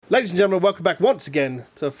Ladies and gentlemen, welcome back once again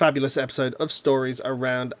to a fabulous episode of Stories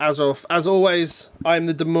Around Azeroth. As always, I'm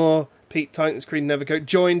the Demore, Pete Titans Creed Nevercoat,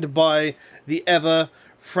 joined by the ever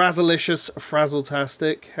frazzalicious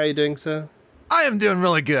Frazzletastic. How you doing, sir? I am doing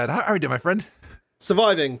really good. How are you doing, my friend?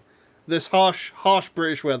 Surviving this harsh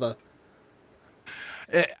British weather.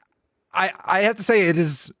 I have to say it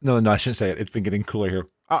is... No, I shouldn't say it. It's been getting cooler here.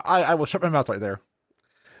 I will shut my mouth right there.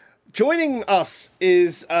 Joining us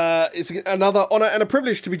is another honour and a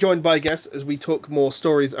privilege to be joined by guests as we talk more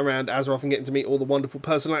stories around Azeroth and getting to meet all the wonderful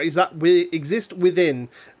personalities that exist within,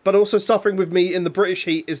 but also suffering with me in the British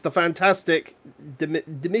heat is the fantastic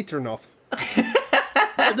Dimitrinov.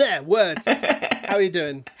 There, words. How are you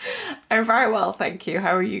doing? I'm very well, thank you.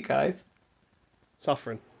 How are you guys?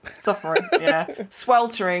 Suffering, yeah.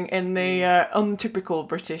 Sweltering in the untypical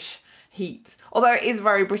British heat. Although it is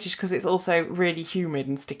very British because it's also really humid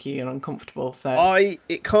and sticky and uncomfortable. So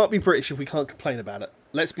it can't be British if we can't complain about it.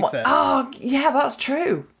 Let's be fair. Oh, yeah, that's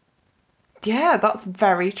true. Yeah, that's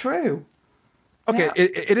very true. Okay, Yeah.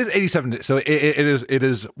 it is 87, so it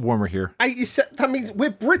is warmer here. 87, that means we're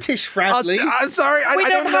British, Fradley. I'm sorry, We I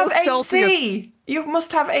don't don't know have Celsius. AC. You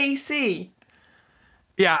must have AC.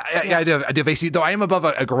 Yeah, I do have AC, though I am above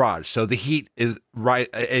a garage, so the heat is right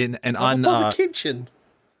in and on. Above the kitchen.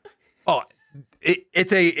 Oh,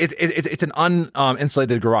 it's an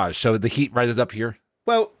uninsulated garage, so the heat rises up here.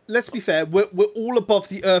 Well, let's be fair. We're all above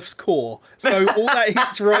the Earth's core, so all that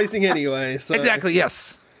heat's rising anyway. So. Exactly.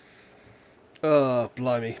 Yes. Oh,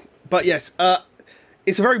 blimey! But yes,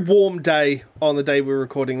 it's a very warm day on the day we're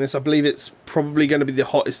recording this. I believe it's probably going to be the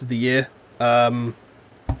hottest of the year.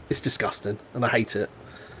 It's disgusting, and I hate it.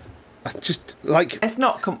 I just It's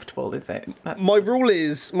not comfortable, is it? my rule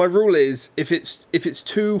is if it's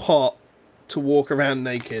too hot to walk around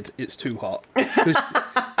naked, it's too hot. 'Cause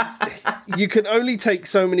you can only take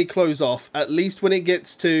so many clothes off. At least when it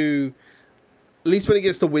gets to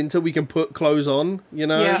winter, we can put clothes on. You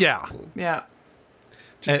know. Yeah.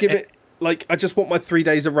 Just give it I just want my 3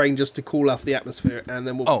 days of rain just to cool off the atmosphere, and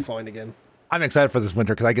then we'll be fine again. I'm excited for this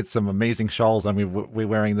winter because I get some amazing shawls I'm we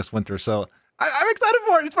wearing this winter. So I'm excited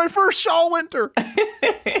for it. It's my first shawl winter.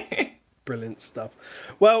 Brilliant stuff.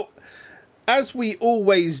 Well, as we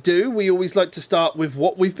always do, we always like to start with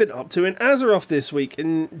what we've been up to in Azeroth this week.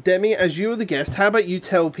 And Demi, as you are the guest, how about you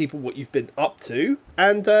tell people what you've been up to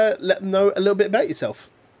and let them know a little bit about yourself?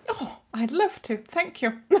 Oh, I'd love to. Thank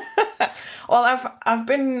you. Well, I've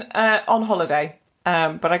been on holiday,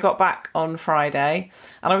 but I got back on Friday,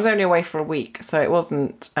 and I was only away for a week, so it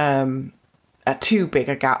wasn't too big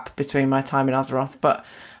a gap between my time in Azeroth. But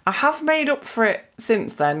I have made up for it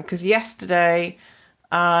since then, because yesterday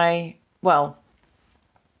a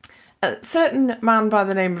certain man by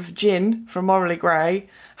the name of Jin from Morally Grey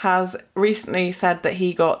has recently said that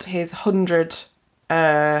he got his 100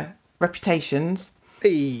 reputations.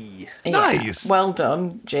 Hey. Yeah. Nice. Well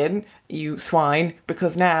done, Jin, you swine,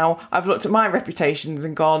 because now I've looked at my reputations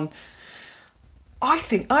and gone, I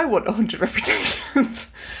think I want 100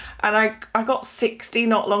 reputations. And I got 60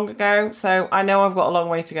 not long ago, so I know I've got a long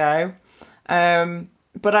way to go.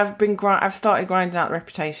 But I've started grinding out the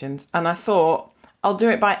reputations, and I thought I'll do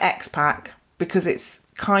it by X-Pack because it's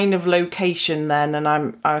kind of location then, and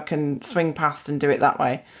I can swing past and do it that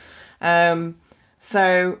way.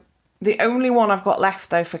 So the only one I've got left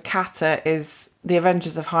though for Kata is the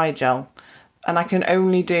Avengers of Hyjal, and I can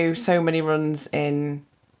only do so many runs in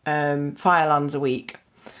Firelands a week.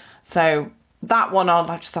 So that one I'll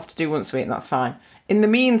just have to do once a week, and that's fine. In the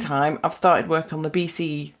meantime, I've started work on the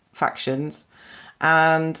BC factions,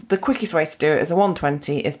 and the quickest way to do it as a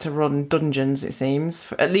 120 is to run dungeons, it seems,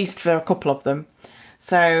 at least for a couple of them.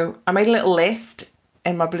 So I made a little list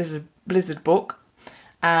in my Blizzard book,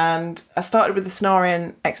 and I started with the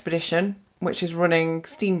Cenarian Expedition, which is running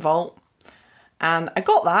Steam Vault, and I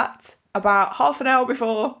got that about half an hour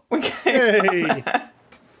before we came on there.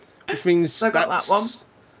 Which means So I got that one.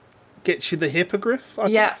 Gets you the Hippogriff, I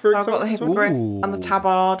Yeah, think, for so I've got the example. Hippogriff and the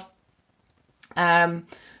Tabard.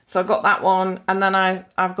 So I got that one, and then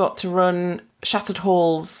I've got to run Shattered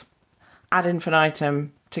Halls ad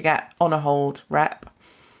infinitum to get Honor Hold rep.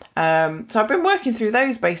 So I've been working through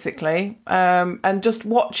those basically, and just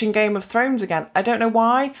watching Game of Thrones again. I don't know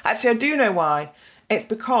why. Actually, I do know why. It's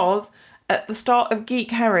because at the start of Geek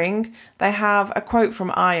Herring, they have a quote from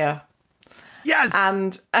Arya. Yes.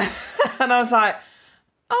 And and I was like,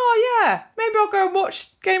 oh yeah, maybe I'll go and watch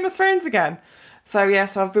Game of Thrones again. So yeah,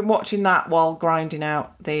 so I've been watching that while grinding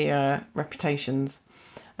out the reputations.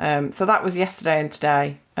 So that was yesterday and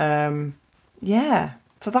today. Yeah,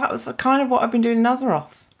 so that was kind of what I've been doing in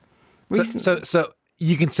Azeroth recently. So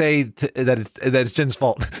you can say that it's Jin's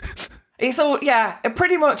fault. It's all, yeah,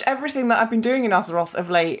 pretty much everything that I've been doing in Azeroth of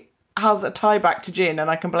late has a tie back to Jin, and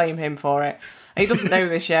I can blame him for it. He doesn't know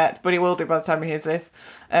this yet, but he will do by the time he hears this.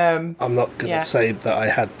 I'm not going to Yeah. say that I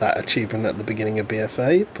had that achievement at the beginning of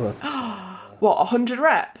BFA, but What, 100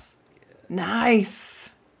 reps?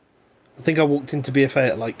 Nice. I think I walked into BFA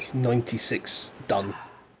at like 96 done.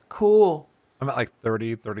 Cool. I'm at like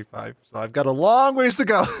 30, 35, so I've got a long ways to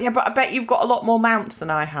go. Yeah, but I bet you've got a lot more mounts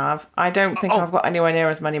than I have. I don't think I've got anywhere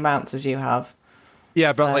near as many mounts as you have.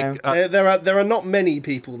 Yeah, but So- like, There are not many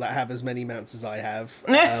people that have as many mounts as I have.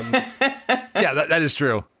 yeah, that is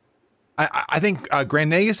true. I think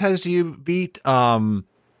Grand Nagus has you beat. No,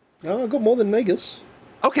 I got more than Nagus.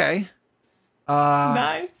 Okay.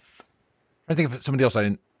 Nice. I think of somebody else I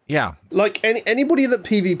didn't. Yeah. Like anybody that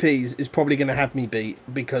PvPs is probably going to have me beat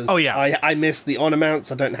because Oh, yeah. I missed the honor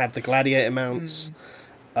mounts. I don't have the gladiator mounts.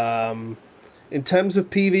 In terms of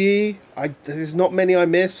PvE, there's not many I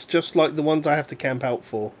miss, just like the ones I have to camp out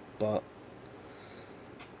for. But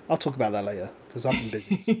I'll talk about that later because I've been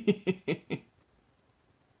busy.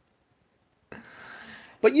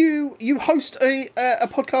 But you host a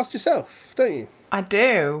podcast yourself, don't you? I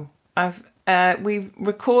do. We've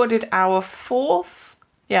recorded our fourth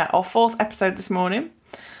episode this morning.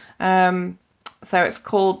 So it's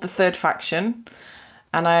called The Third Faction,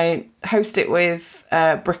 and I host it with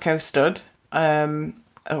Bricko Stud.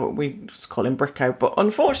 We just call him Bricko, but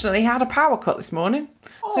unfortunately he had a power cut this morning,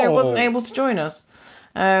 so he wasn't able to join us.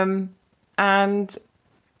 And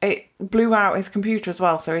it blew out his computer as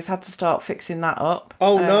well, so he's had to start fixing that up.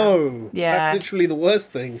 Oh no! yeah. That's literally the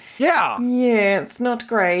worst thing. Yeah. Yeah, it's not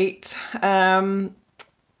great.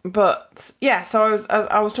 But yeah, so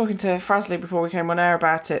I was talking to Frasley before we came on air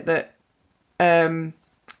about it, that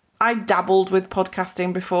I dabbled with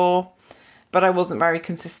podcasting before, but I wasn't very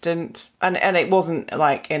consistent, and it wasn't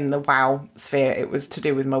like in the WoW sphere. It was to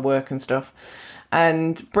do with my work and stuff.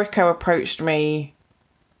 And Bricko approached me,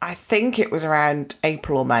 I think it was around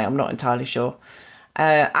April or May, I'm not entirely sure,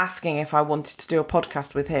 asking if I wanted to do a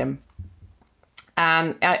podcast with him.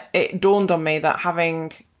 And it dawned on me that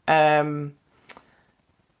having a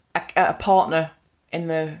partner in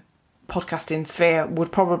the podcasting sphere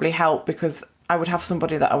would probably help, because I would have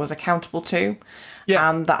somebody that I was accountable to,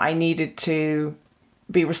 and that I needed to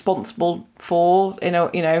be responsible for, you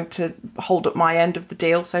know, to hold up my end of the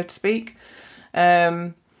deal, so to speak.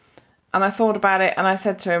 And I thought about it, and I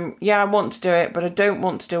said to him, yeah, I want to do it, but I don't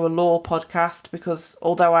want to do a lore podcast, because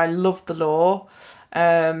although I love the lore,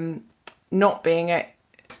 not being it,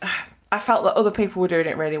 I felt that other people were doing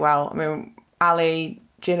it really well. I mean, Ali,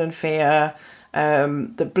 Jin and Fia,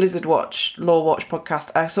 the Blizzard Watch, Lore Watch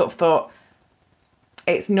podcast, I sort of thought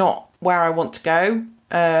it's not where I want to go.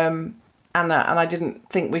 And I didn't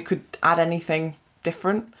think we could add anything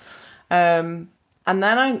different. And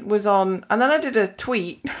then I did a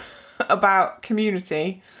tweet about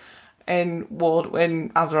community in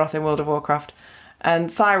Azeroth in World of Warcraft. And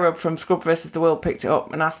Cyrub from Scrub vs. the World picked it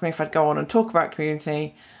up and asked me if I'd go on and talk about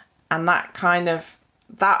community. And that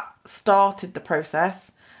started the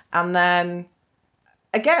process. And then,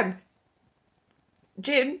 again,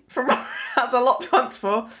 Jin from has a lot to answer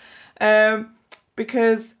for.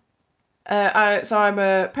 Because I'm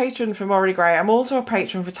a patron for Morrie Grey. I'm also a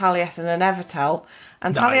patron for Taliesin and Evertel.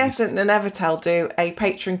 And Nice. Taliesin and Evertel do a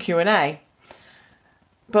patron Q&A.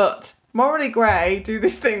 But Morally Grey do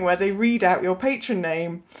this thing where they read out your patron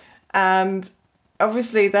name, and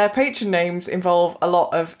obviously their patron names involve a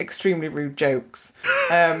lot of extremely rude jokes.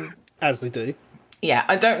 As they do. Yeah,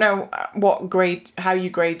 I don't know how you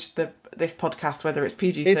grade this podcast, whether it's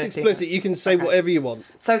PG-13. It's explicit. You can say whatever you want.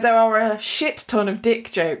 So there are a shit ton of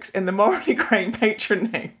dick jokes in the Morally Grey patron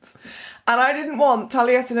names. And I didn't want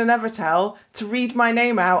Taliesin and Evertel to read my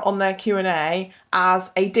name out on their Q&A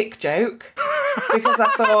as a dick joke, because I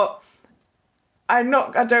thought,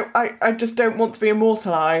 I just don't want to be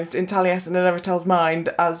immortalised in Taliesin and Evertel's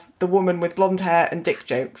mind as the woman with blonde hair and dick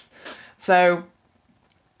jokes. So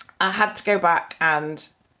I had to go back and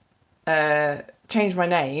change my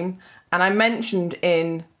name. And I mentioned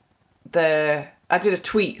I did a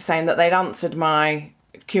tweet saying that they'd answered my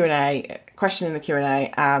question in the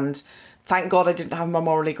Q&A, and thank God I didn't have my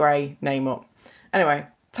Morally Grey name up. Anyway,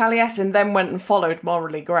 Taliesin then went and followed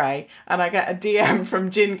Morally Grey, and I get a DM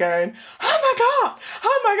from Jin going, oh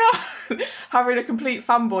my God, having a complete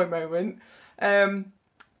fanboy moment. And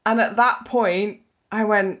at that point, I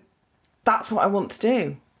went, that's what I want to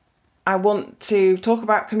do. I want to talk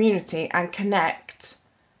about community and connect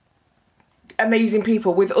amazing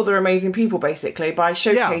people with other amazing people, basically, by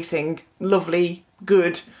showcasing lovely,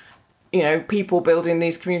 good, people building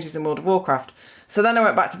these communities in World of Warcraft. So then I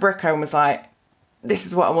went back to Bricko and was like, this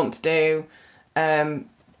is what I want to do.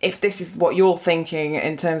 If this is what you're thinking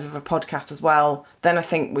in terms of a podcast as well, then I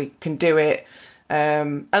think we can do it.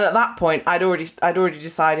 And at that point, I'd already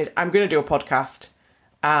decided I'm going to do a podcast,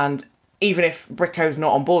 and even if Bricko's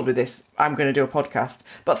not on board with this, I'm going to do a podcast.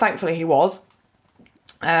 But thankfully, he was.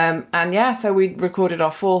 And yeah, so we recorded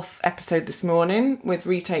our 4th episode this morning with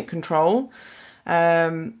Retake Control,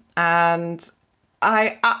 and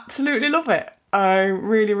I absolutely love it. I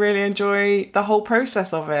really, really enjoy the whole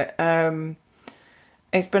process of it.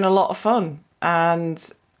 It's been a lot of fun, and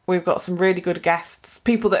we've got some really good guests,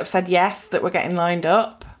 people that have said yes that we're getting lined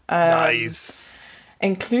up. Nice.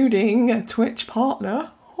 Including a Twitch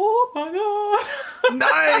partner. Oh my god.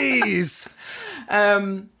 Nice.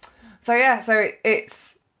 So yeah, so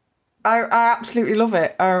it's I absolutely love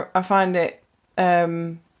it. I find it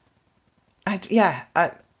I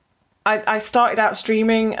started out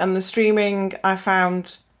streaming, and the streaming I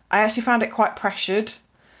actually found it quite pressured.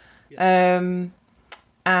 Yeah.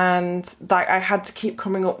 And like I had to keep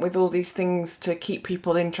coming up with all these things to keep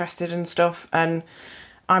people interested and stuff, and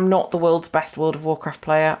I'm not the world's best World of Warcraft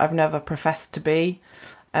player. I've never professed to be.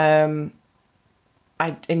 I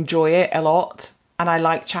enjoy it a lot, and I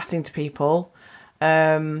like chatting to people.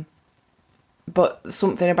 But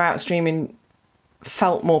something about streaming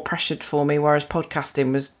felt more pressured for me, whereas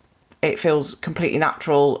podcasting it feels completely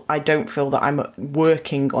natural. I don't feel that I'm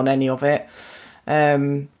working on any of it.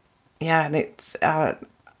 Yeah, and it's I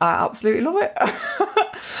absolutely love it.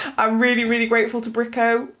 I'm really, really grateful to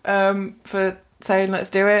Bricko for saying let's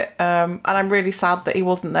do it. And I'm really sad that he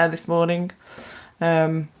wasn't there this morning,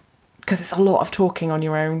 because it's a lot of talking on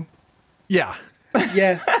your own. Yeah.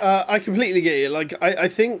 Yeah, I completely get it. Like, I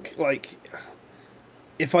think, like,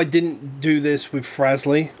 if I didn't do this with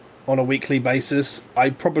Frasley on a weekly basis, I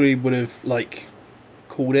probably would have, like,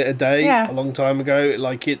 called it a day a long time ago.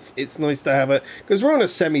 Like, it's nice to have it, because we're on a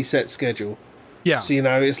semi-set schedule. Yeah. So, you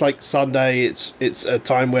know, it's like Sunday, it's a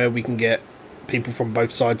time where we can get people from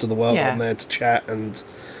both sides of the world on there to chat, and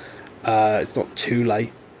it's not too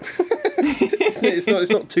late. it's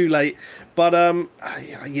not too late. But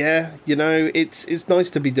yeah, you know, it's nice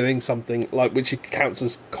to be doing something like which counts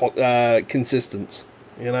as consistent,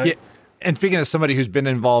 you know. Yeah. And speaking as somebody who's been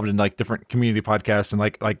involved in like different community podcasts and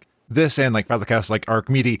like this and like Frazzlecast, like our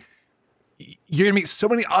community, you're gonna meet so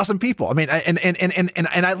many awesome people. I mean, and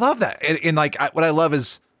I love that. And like what I love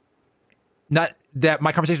is not that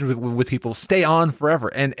my conversations with people stay on forever.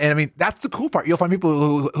 And I mean, that's the cool part. You'll find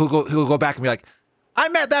people who go back and be like, I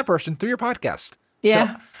met that person through your podcast.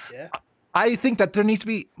 Yeah. So, yeah. I think that there needs to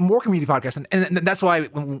be more community podcasts, and that's why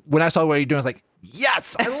when I saw what you're doing, I was like,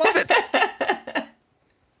 yes, I love it.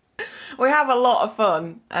 We have a lot of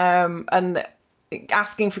fun, and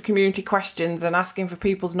asking for community questions and asking for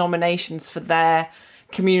people's nominations for their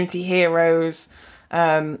community heroes.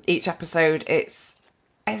 Each episode, it's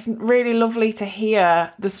really lovely to hear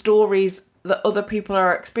the stories that other people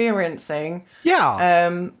are experiencing.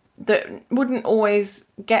 Yeah. That wouldn't always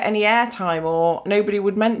get any airtime, or nobody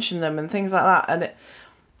would mention them and things like that. And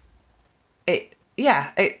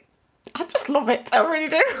I just love it. I really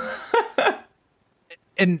do.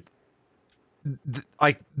 And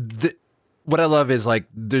what I love is like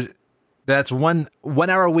that's 1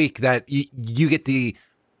 hour a week that you get the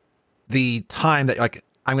time that like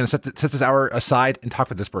I'm going to set this hour aside and talk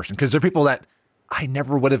with this person, because there are people that I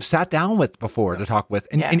never would have sat down with before to talk with,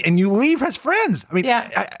 and you leave as friends. I mean,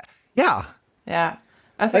 yeah.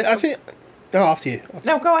 I think. No, after you.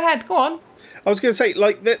 No, go ahead. Go on. I was going to say,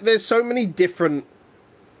 like, there's so many different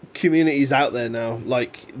communities out there now.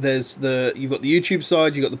 Like, you've got the YouTube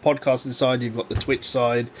side, you've got the podcasting side, you've got the Twitch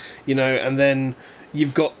side, you know, and then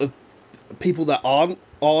you've got the people that aren't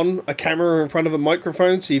on a camera in front of a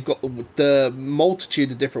microphone. So you've got the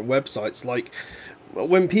multitude of different websites. Like,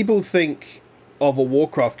 when people think of a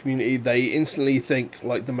Warcraft community, they instantly think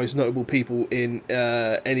like the most notable people in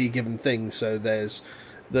any given thing. So there's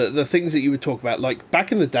the things that you would talk about, like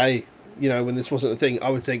back in the day, you know, when this wasn't a thing, I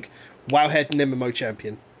would think Wowhead and MMO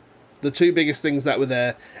Champion, the two biggest things that were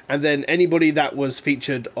there, and then anybody that was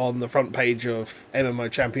featured on the front page of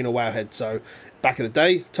MMO Champion or Wowhead. So back in the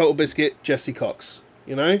day, Total Biscuit, Jesse Cox,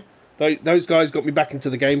 you know, those guys got me back into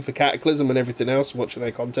the game for Cataclysm and everything else, watching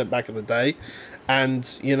their content back in the day.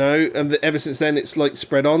 And, you know, and ever since then, it's like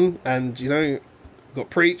spread on, and, you know, got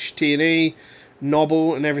Preach, T&E,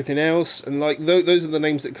 Nobble, and everything else. And, like, those are the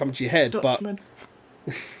names that come to your head. Dutchman.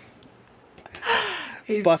 But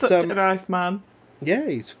he's such a nice man. Yeah,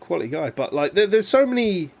 he's a quality guy. But, like, there's so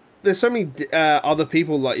many other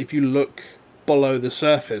people, like, if you look below the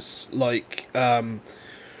surface, like,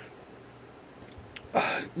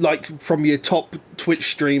 like from your top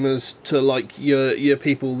Twitch streamers to like your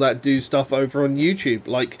people that do stuff over on YouTube.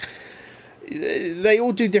 Like they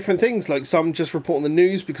all do different things. Like some just report on the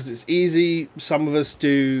news because it's easy. Some of us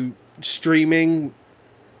do streaming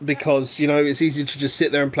because, you know, it's easy to just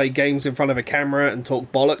sit there and play games in front of a camera and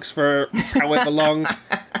talk bollocks for however long.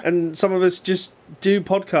 And some of us just do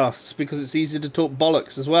podcasts because it's easy to talk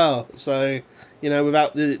bollocks as well. So, you know,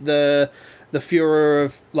 without the furor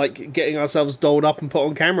of like getting ourselves dolled up and put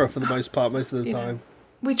on camera for the most part, most of the time.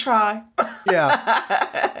 We try. Yeah.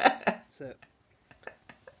 That's it.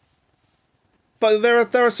 But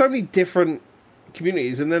there are so many different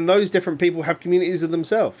communities, and then those different people have communities of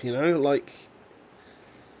themselves, you know, like...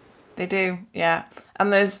 They do, yeah.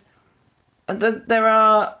 And there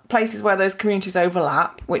are places where those communities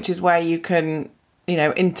overlap, which is where you can, you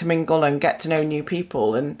know, intermingle and get to know new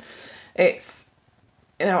people. And it's,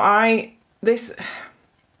 you know, I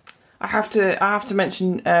have to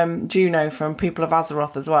mention Juno from People of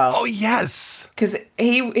Azeroth as well. Oh yes, because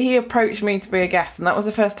he approached me to be a guest, and that was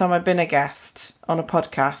the first time I'd been a guest on a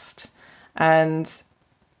podcast, and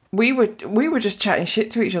we were just chatting shit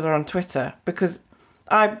to each other on Twitter because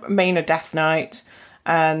I main a Death Knight,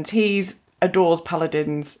 and he adores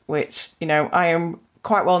paladins, which, you know, I am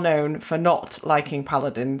quite well known for not liking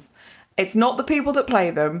paladins. It's not the people that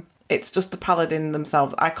play them. It's just the paladin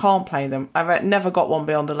themselves. I can't play them. I've never got one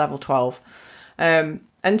beyond a level 12. And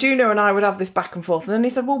Juno and I would have this back and forth. And then he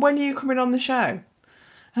said, well, when are you coming on the show? And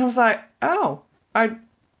I was like, oh, I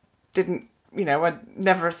didn't, you know, I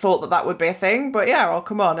never thought that would be a thing. But yeah, I'll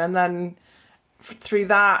come on. And then through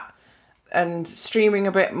that and streaming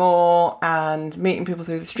a bit more and meeting people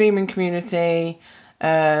through the streaming community,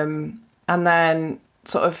 and then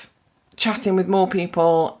sort of chatting with more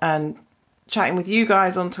people and chatting with you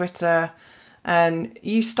guys on Twitter, and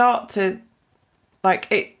you start to like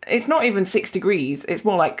it's not even 6 degrees, it's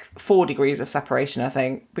more like 4 degrees of separation, I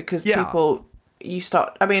think, because people, you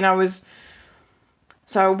start, I mean, I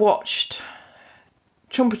watched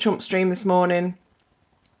Chumpa Chump stream this morning.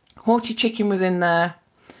 Haughty Chicken was in there,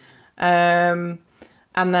 and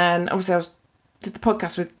then obviously I did the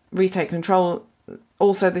podcast with Retake Control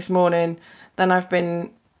also this morning. Then I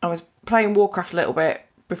was playing Warcraft a little bit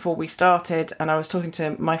before we started, and I was talking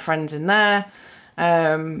to my friends in there,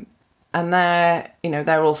 and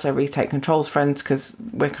they're also Retake Control's friends because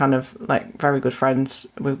we're kind of like very good friends.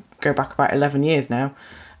 We go back about 11 years now,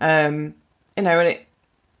 and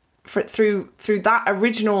through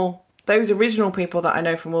those original people that I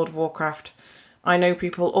know from World of Warcraft, I know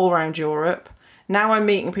people all around Europe. Now I'm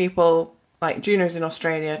meeting people like Juno's in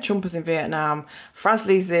Australia, Chumpa's in Vietnam,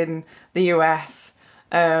 Frasley's in the US,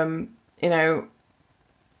 Titan's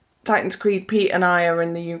Creed, Pete and I are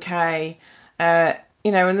in the UK, and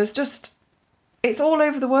there's just, it's all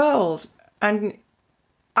over the world. And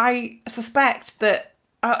I suspect that,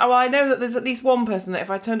 I know that there's at least one person that if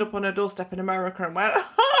I turned up on her doorstep in America and went,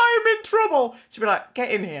 I'm in trouble, she'd be like, get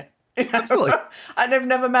in here. Absolutely. I've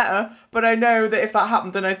never met her, but I know that if that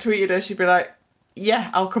happened and I tweeted her, she'd be like, yeah,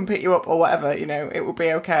 I'll come pick you up or whatever, it would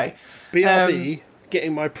be okay. BRB,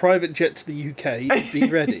 getting my private jet to the UK, be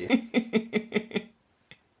ready.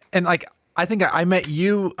 And like, I think I met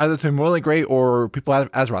you either through Morley Grey or People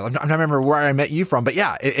of Azeroth. I'm trying to remember where I met you from, but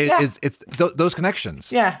yeah, it's those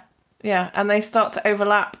connections. Yeah, and they start to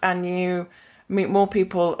overlap, and you meet more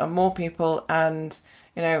people, and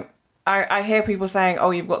I hear people saying,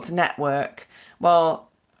 "Oh, you've got to network." Well,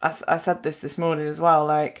 I said this morning as well.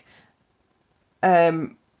 Like,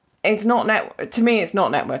 it's not to me. It's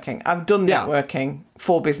not networking. I've done networking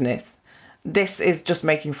for business. This is just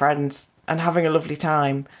making friends and having a lovely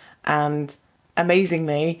time. And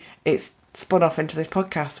amazingly, it's spun off into this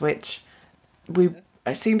podcast, which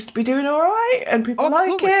it seems to be doing all right, and people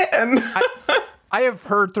like it. And I have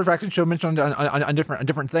heard Third Faction Show mentioned on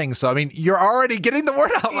different things. So I mean, you're already getting the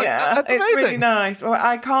word out. Yeah, that's amazing. It's really nice. Well,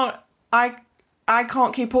 I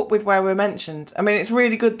can't keep up with where we're mentioned. I mean, it's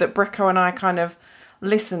really good that Bricko and I kind of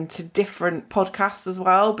listen to different podcasts as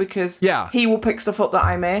well, because he will pick stuff up that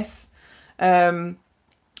I miss, and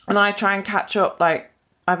I try and catch up. Like,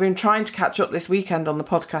 I've been trying to catch up this weekend on the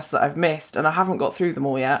podcasts that I've missed, and I haven't got through them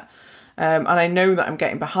all yet. And I know that I'm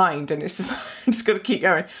getting behind, and it's just I'm just going to keep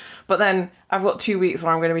going. But then I've got 2 weeks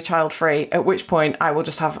where I'm going to be child free, at which point I will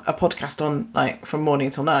just have a podcast on like from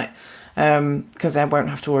morning till night, because I won't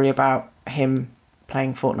have to worry about him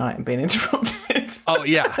playing Fortnite and being interrupted. Oh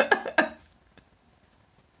yeah.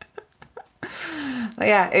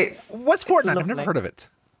 Yeah, what's Fortnite? I've never heard of it.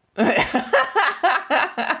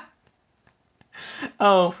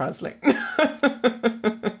 Oh, Frasley.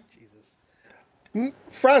 Jesus.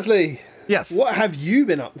 Frasley. Yes. What have you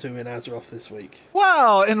been up to in Azeroth this week?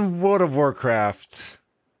 Well, in World of Warcraft,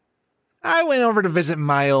 I went over to visit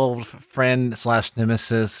my old friend /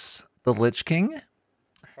 nemesis, the Lich King.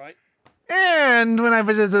 Right. And when I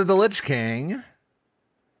visited the Lich King,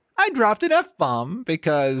 I dropped an F-bomb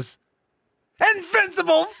because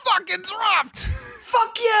Invincible fucking dropped.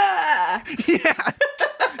 Fuck yeah! Yeah.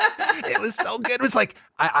 It was so good. It was like,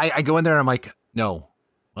 I go in there and I'm like, no,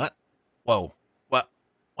 what? Whoa, what?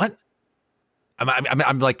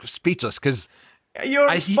 I'm like speechless because Your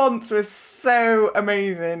response was so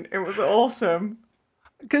amazing. It was awesome.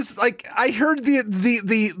 Because like I heard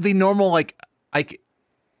the normal like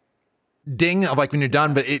ding of like when you're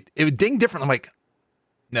done, but it would ding different. I'm like,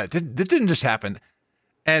 no, this didn't just happen,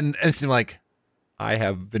 and it seemed like I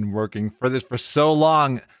have been working for this for so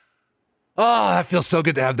long. Oh, that feels so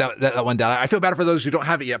good to have that one down. I feel bad for those who don't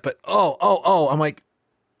have it yet, but I'm like,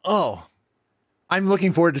 oh, I'm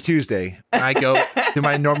looking forward to Tuesday. When I go to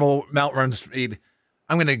my normal Mount Run speed.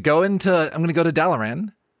 I'm gonna go to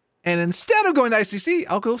Dalaran. And instead of going to ICC,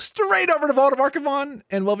 I'll go straight over to Vault of Archivon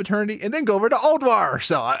and Well of Eternity, and then go over to Ulduar.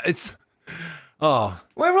 So it's,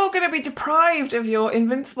 we're all going to be deprived of your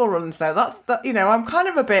Invincible runs, though. I'm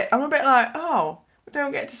a bit like, oh, we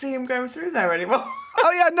don't get to see him going through there anymore.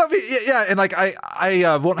 oh yeah, no, yeah, and like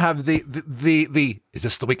I won't have the is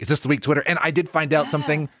this the week Twitter, and I did find out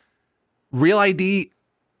something. Real ID,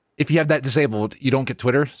 if you have that disabled, you don't get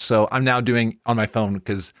Twitter. So I'm now doing on my phone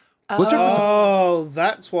because. Oh,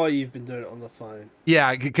 that's why you've been doing it on the phone.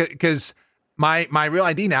 Yeah, because my real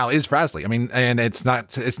ID now is Frasley. I mean, and it's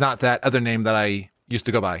not that other name that I used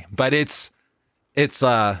to go by, but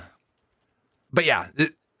but yeah.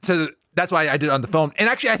 So that's why I did it on the phone. And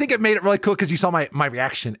actually, I think it made it really cool because you saw my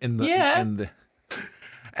reaction in the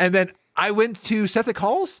and then I went to Sethic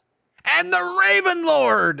Halls, and the Raven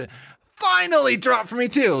Lord finally dropped for me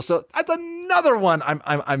too. So that's another one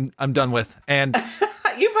I'm done with. And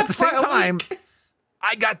You've had at the same time,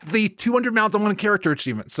 I got the 200 mounts on one character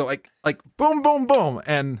achievement. So like boom, boom, boom.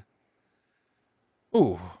 And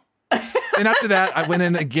ooh. And after that, I went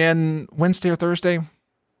in again Wednesday or Thursday.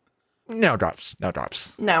 No drops.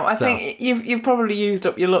 No, I think you've probably used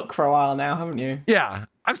up your luck for a while now, haven't you? Yeah.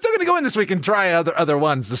 I'm still going to go in this week and try other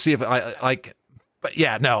ones to see if I like, but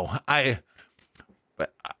yeah, no,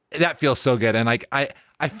 but that feels so good. And like, I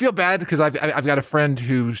feel bad because I've got a friend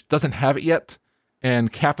who doesn't have it yet.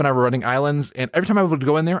 And Cap and I were running islands, and every time I would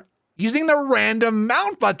go in there, using the random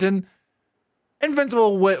mount button,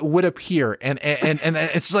 Invincible would appear, and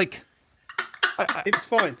it's like, it's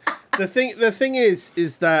fine. The thing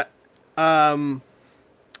is that the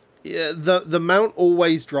mount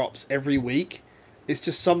always drops every week. It's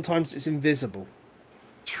just sometimes it's invisible.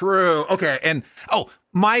 True. Okay, and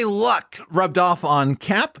my luck rubbed off on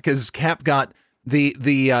Cap because Cap got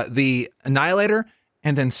the Annihilator.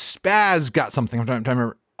 And then Spaz got something. I'm trying to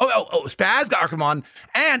remember. Oh, Spaz got Archimon.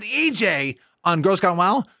 And EJ on Girls Gone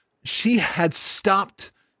WoW, she had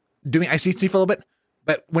stopped doing ICT for a little bit.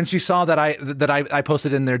 But when she saw that I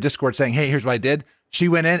posted in their Discord saying, hey, here's what I did, she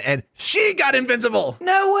went in and she got Invincible.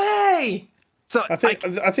 No way. So I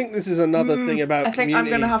think this is another thing about community. I'm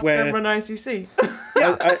going to have to run ICC.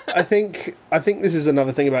 I think this is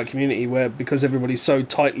another thing about community where because everybody's so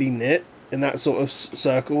tightly knit, in that sort of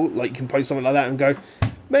circle, like you can post something like that and go,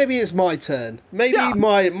 maybe it's my turn. Maybe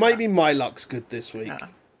my luck's good this week. Yeah.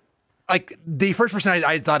 Like the first person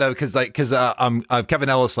I thought of because Kevin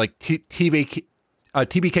Ellis, like TBK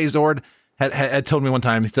Zord had told me one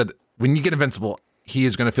time, he said, when you get Invincible, he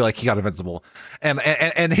is going to feel like he got Invincible. And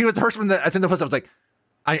he was the first one that I sent the post. I was like,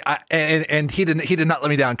 and he did not let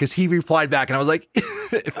me down because he replied back and I was like,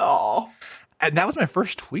 oh. And that was my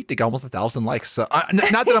first tweet to get almost 1,000 likes. So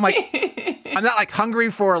not that I'm like, I'm not like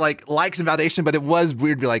hungry for like likes and validation, but it was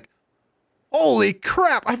weird to be like, holy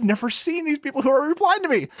crap, I've never seen these people who are replying to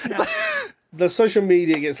me. Yeah. The social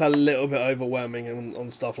media gets a little bit overwhelming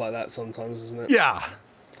on stuff like that sometimes, isn't it? Yeah.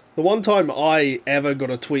 The one time I ever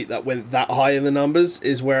got a tweet that went that high in the numbers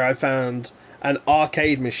is where I found an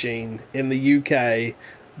arcade machine in the UK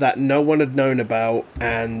that no one had known about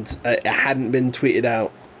and it hadn't been tweeted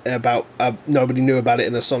out about. Nobody knew about it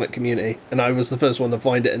in the Sonic community, and I was the first one to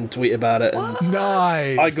find it and tweet about it. And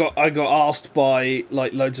nice. I got asked by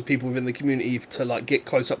like loads of people within the community to like get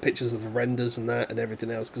close up pictures of the renders and that and everything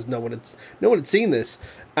else because no one had seen this,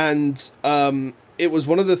 and it was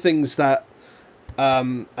one of the things that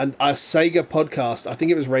and a Sega podcast, I think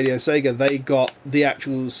it was Radio Sega, they got the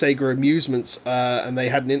actual Sega Amusements and they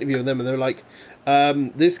had an interview with them and they were like,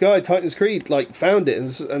 this guy Titan's Creed like found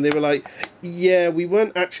it and they were like, yeah, we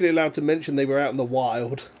weren't actually allowed to mention they were out in the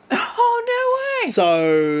wild. Oh, no way.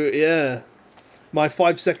 So yeah, my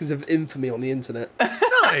 5 seconds of infamy on the internet.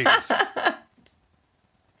 Nice.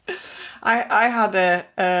 I had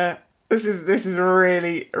this is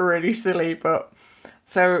really, really silly, but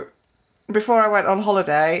so before I went on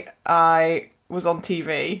holiday, I was on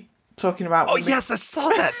TV talking about Oh yes, I saw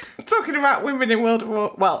that. talking about women in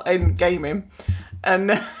in gaming,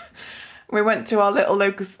 and we went to our little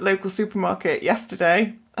local supermarket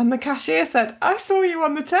yesterday, and the cashier said, "I saw you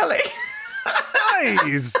on the telly."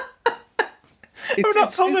 Nice. I've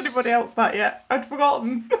not told anybody else that yet. I'd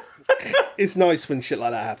forgotten. It's nice when shit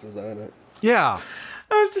like that happens, though, isn't it? Yeah.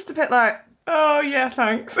 I was just a bit like, "Oh yeah,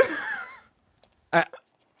 thanks."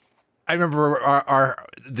 I remember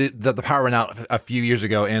the power went out a few years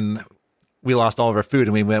ago, and we lost all of our food,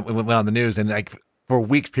 and we went on the news, and like for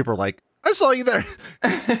weeks, people were like, "I saw you there,"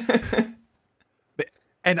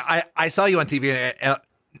 and I saw you on TV, and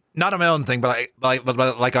not on my own thing, but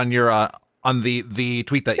like on your on the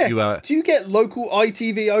tweet that you. Do you get local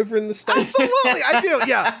ITV over in the States? Absolutely, I do.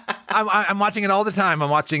 Yeah, I'm watching it all the time. I'm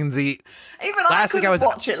watching the. Even I couldn't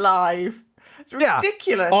watch it live. It's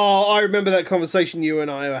ridiculous. Oh, I remember that conversation you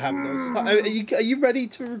and I were having. I was like, are you ready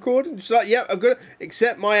to record? And she's like, yeah, I'm gonna.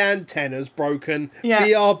 Except my antenna's broken. Yeah.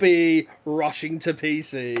 BRB rushing to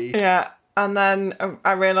PC. Yeah, and then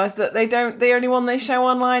I realised that they don't. The only one they show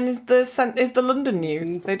online is the London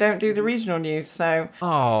news. They don't do the regional news. So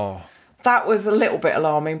that was a little bit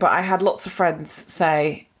alarming. But I had lots of friends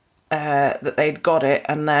say that they'd got it,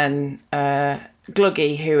 and then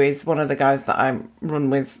Gluggy, who is one of the guys that I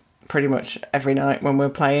run with pretty much every night when we're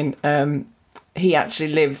playing, he actually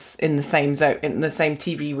lives in the same zone, in the same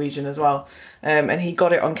TV region as well, and he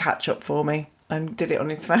got it on catch up for me and did it on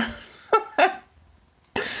his phone.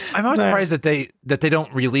 I'm always surprised that they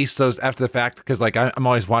don't release those after the fact, because like I'm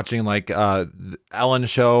always watching like the Ellen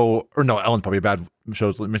show, or no, Ellen's probably a bad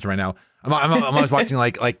show to mention right now. I'm always watching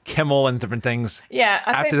like Kimmel and different things. Yeah,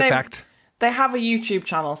 after the fact. They have a YouTube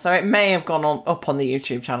channel, so it may have gone up on the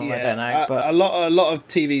YouTube channel. Yeah, I don't know, but a lot of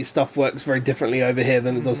TV stuff works very differently over here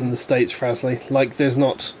than it does in the States, Frasley. Like, there's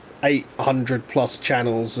not 800 plus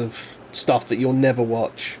channels of stuff that you'll never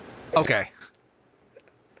watch. Okay.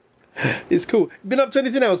 It's cool. Been up to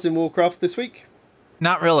anything else in Warcraft this week?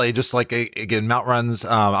 Not really. Just like again, Mount runs.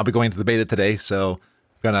 I'll be going to the beta today, so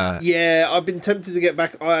gonna. Yeah, I've been tempted to get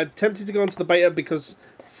back. I tempted to go into the beta because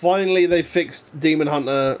finally they fixed Demon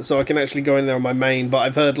Hunter, so I can actually go in there on my main. But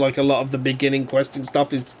I've heard like a lot of the beginning questing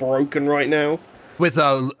stuff is broken right now. With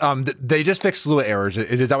they just fixed Lua errors.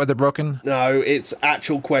 Is that what they're broken? No, it's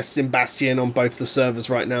actual quests in Bastion on both the servers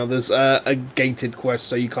right now. There's a gated quest,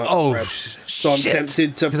 so you can't. So I'm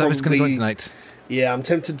tempted to probably. I was going to go tonight. Yeah, I'm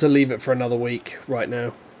tempted to leave it for another week right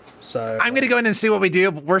now. So I'm going to go in and see what we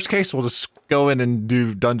do. But worst case, we'll just go in and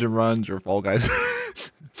do dungeon runs or Fall Guys.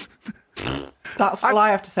 that's all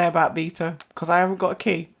I have to say about beta, because I haven't got a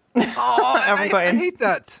key. Oh, I hate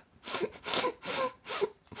that.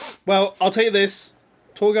 Well, I'll tell you this,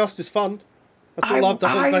 Torghast is fun. That's all I've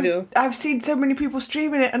done. I've seen so many people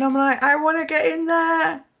streaming it, and I'm like, I want to get in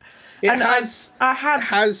there. It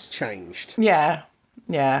has changed. Yeah.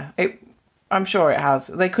 I'm sure it has.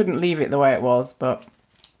 They couldn't leave it the way it was, but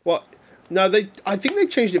what? No, I think they've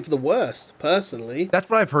changed it for the worst. Personally, that's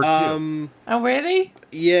what I've heard too. Oh, really?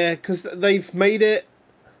 Yeah, because they've made it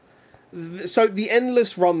so the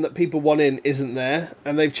endless run that people want in isn't there,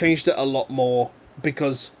 and they've changed it a lot more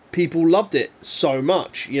because people loved it so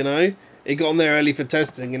much. You know, it got on there early for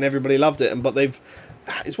testing, and everybody loved it.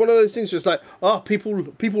 It's one of those things just like,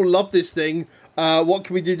 people love this thing. What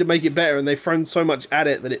can we do to make it better? And they've thrown so much at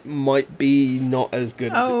it that it might be not as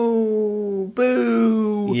good as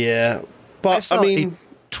boo. Yeah. But I mean,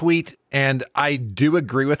 tweet, and I do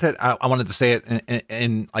agree with it. I wanted to say it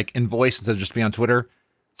in voice instead of just be on Twitter.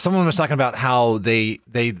 Someone was talking about how they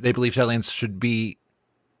believe Shadowlands should be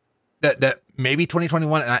that maybe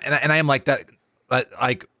 2021, and I am like that.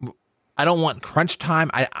 Like, I don't want crunch time.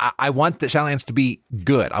 I want the Shadowlands to be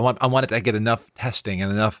good. I want it to get enough testing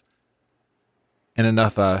and enough.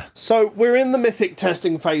 So we're in the mythic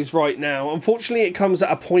testing phase right now. Unfortunately, it comes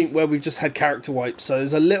at a point where we've just had character wipes, so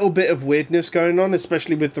there's a little bit of weirdness going on,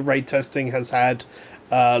 especially with the raid testing has had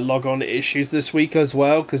log-on issues this week as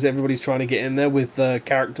well, because everybody's trying to get in there with the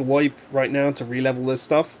character wipe right now to re-level this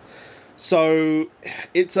stuff. So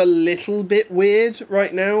it's a little bit weird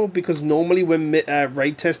right now, because normally when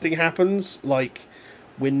raid testing happens, like,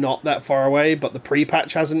 we're not that far away, but the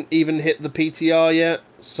pre-patch hasn't even hit the PTR yet,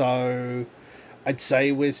 so I'd say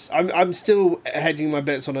I'm still hedging my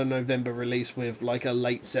bets on a November release with like a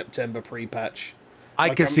late September pre-patch.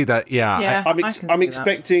 I can see that, yeah. I'm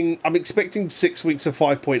expecting 6 weeks of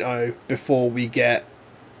 5.0 before we get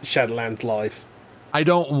Shadowlands Live. I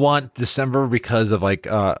don't want December because of like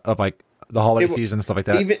the holiday season and stuff like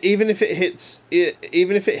that. Even if it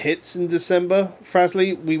hits in December,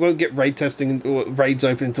 Frasley, we won't get raid testing or raids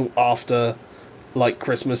open until after like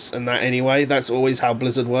Christmas and that anyway. That's always how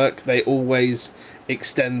Blizzard work. They always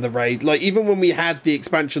extend the raid. Like even when we had the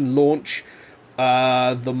expansion launch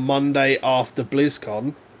the Monday after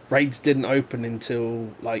BlizzCon, raids didn't open until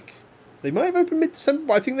like they might have opened mid-December,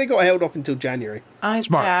 but I think they got held off until January.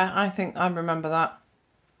 Smart. Yeah, I think I remember that.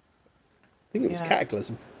 I think it was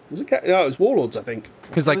Cataclysm. Was it no, it was Warlords, I think.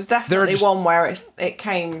 Because It like was definitely one where it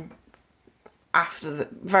came after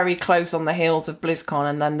very close on the heels of BlizzCon,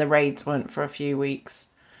 and then the raids weren't for a few weeks.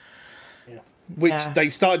 Which they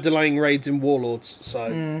started delaying raids in Warlords,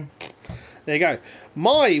 so there you go.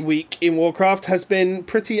 My week in Warcraft has been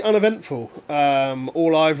pretty uneventful.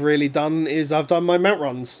 All I've really done is I've done my mount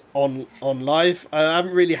runs on live. I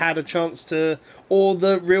haven't really had a chance to, or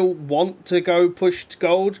the real want to go push to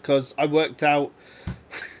gold, because I worked out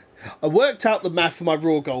the math for my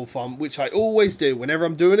raw gold farm, which I always do. Whenever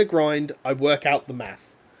I'm doing a grind, I work out the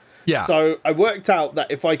math. Yeah. So I worked out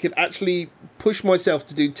that if I could actually push myself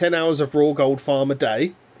to do 10 hours of raw gold farm a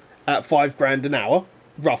day at $5,000 an hour,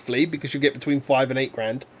 roughly, because you get between 5 and 8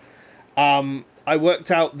 grand, I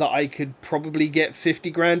worked out that I could probably get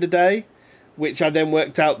 50 grand a day, which I then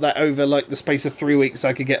worked out that over like the space of 3 weeks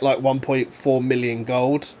I could get like 1.4 million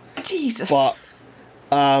gold. Jesus. But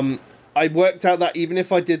I worked out that even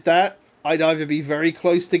if I did that, I'd either be very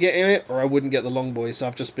close to getting it or I wouldn't get the long boy. So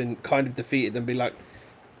I've just been kind of defeated and be like,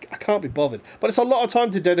 I can't be bothered. But it's a lot of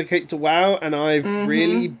time to dedicate to WoW, and I've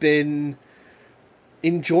really been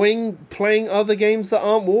enjoying playing other games that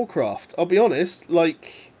aren't Warcraft. I'll be honest,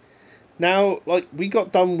 like now, like we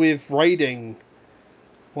got done with raiding,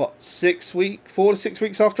 4 to 6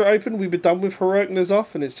 weeks after it opened, we were done with Heroic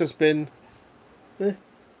N'Zoth, and it's just been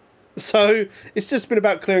So it's just been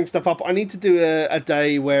about clearing stuff up. I need to do a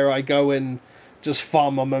day where I go and just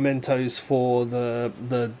farm my mementos for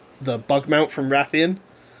the bug mount from Rathian.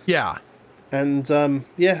 Yeah. And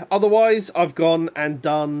otherwise I've gone and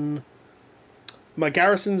done my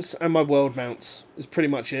garrisons and my world mounts is pretty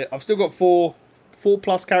much it. I've still got four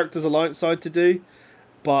plus characters Alliance side to do,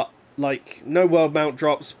 but like no world mount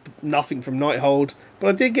drops, nothing from Nighthold. But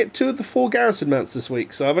I did get 2 of the 4 garrison mounts this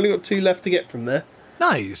week, so I've only got 2 left to get from there.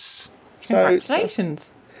 Nice.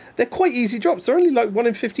 Congratulations. They're quite easy drops. They're only like 1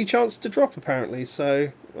 in 50 chance to drop apparently,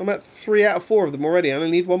 so I'm at 3 out of 4 of them already. I only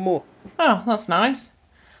need 1 more. Oh, that's nice.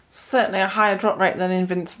 Certainly a higher drop rate than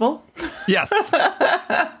Invincible. Yes.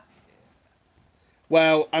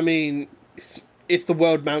 Well, I mean, if the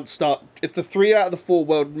 3 out of the 4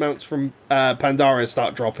 world mounts from Pandaria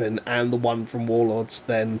start dropping and the 1 from Warlords,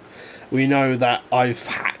 then we know that I've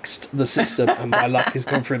hacked the system and my luck has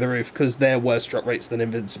gone through the roof, because they're worse drop rates than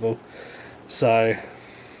Invincible. So,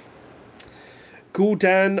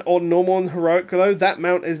 Gul'dan on normal and heroic though, that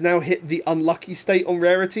mount has now hit the unlucky state on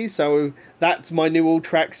rarity, so that's my new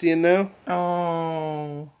Ultraxian now.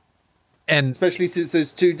 Oh. And Especially since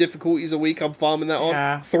there's 2 difficulties a week I'm farming that on.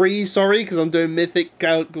 Yeah. 3, sorry, because I'm doing Mythic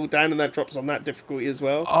Gul'dan and that drops on that difficulty as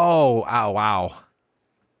well. oh, wow.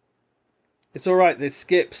 It's alright, there's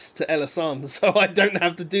skips to Elasan, so I don't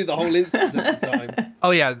have to do the whole instance every time.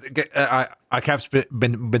 Oh yeah, Cap's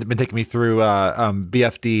been taking me through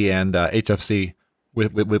BFD and HFC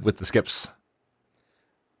with the skips.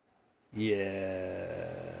 Yeah.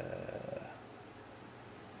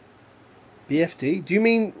 BFD? Do you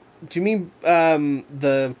mean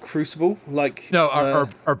the Crucible? Like No,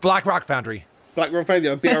 or Black Rock Foundry. Black Rock Foundry,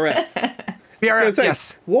 or BRF? BRF, Say,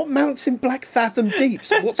 yes. What mounts in Black Fathom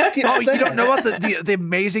Deeps? What's skips Oh, there? you don't know about the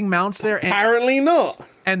amazing mounts there? Apparently not.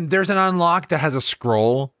 And there's an unlock that has a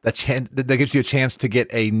scroll that gives you a chance to get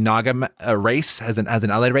a Naga race as an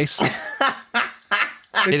allied race.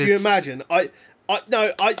 Could you imagine? I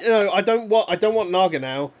don't want Naga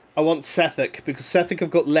now. I want Sethic, because Sethic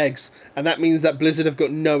have got legs, and that means that Blizzard have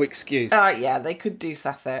got no excuse. Yeah, they could do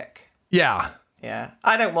Sethic. Yeah. Yeah,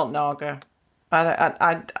 I don't want Naga. I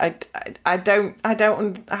don't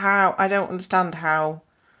understand how.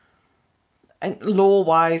 And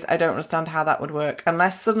lore-wise, I don't understand how that would work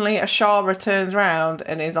unless suddenly Ashara turns around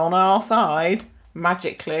and is on our side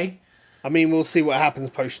magically. I mean, we'll see what happens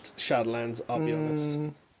post Shadowlands. I'll be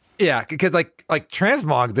honest. Yeah, because like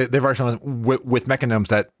Transmog, they've already shown with Mechanims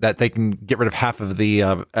that they can get rid of half of the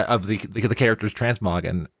character's Transmog,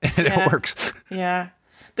 and it works. Yeah,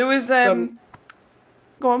 there was go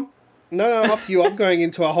on. No, after you. I'm going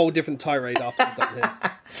into a whole different tirade after I'm done here.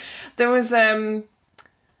 There was a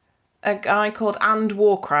guy called And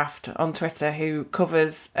Warcraft on Twitter who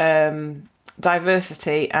covers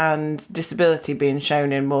diversity and disability being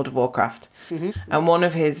shown in World of Warcraft. And one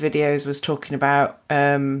of his videos was talking about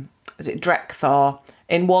is it Drekthar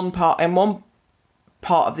in one part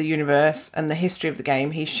of the universe and the history of the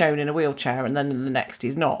game he's shown in a wheelchair, and then in the next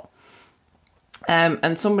he's not.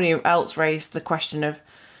 And somebody else raised the question of,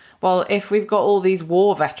 well, if we've got all these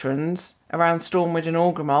war veterans around Stormwind and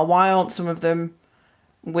Orgrimmar, why aren't some of them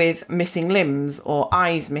with missing limbs or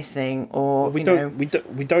eyes missing, or we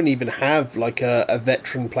don't even have like a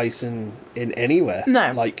veteran place in anywhere.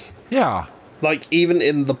 No. Like even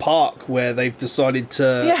in the park where they've decided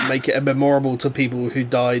to make it a memorial to people who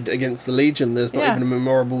died against the Legion, there's not even a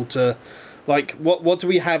memorial to, like, what do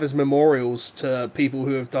we have as memorials to people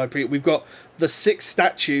who have died? We've got the 6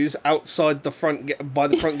 statues outside the front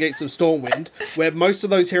gates of Stormwind, where most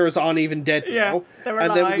of those heroes aren't even dead now. They're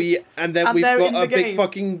and alive. then we've got a big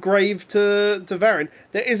fucking grave to Varen.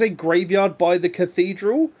 There is a graveyard by the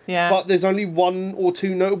cathedral, but there's only 1 or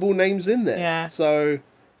 2 notable names in there. Yeah. So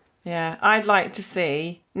yeah, I'd like to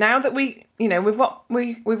see, now that we've got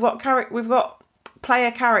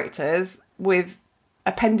player characters with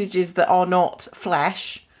appendages that are not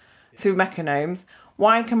flesh through mechanomes,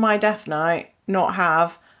 why can my Death Knight not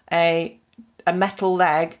have a metal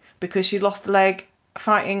leg because she lost a leg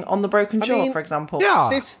fighting on the Broken Shore, for example?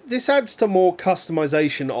 Yeah. This adds to more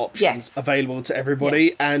customization options available to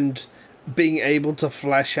everybody, and being able to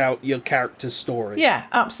flesh out your character's story. Yeah,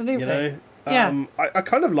 absolutely. You know? I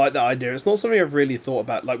kind of like that idea. It's not something I've really thought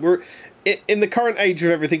about. Like, we're in the current age of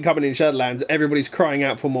everything coming in Shadowlands, everybody's crying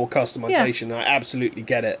out for more customization. I absolutely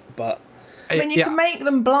get it, but I mean, you can make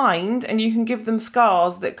them blind, and you can give them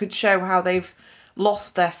scars that could show how they've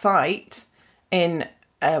lost their sight in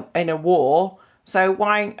a war. So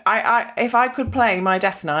why, if I could play my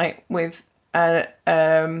Death Knight with a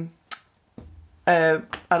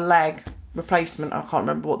leg replacement, I can't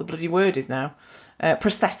remember what the bloody word is now.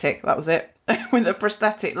 Prosthetic, that was it. With a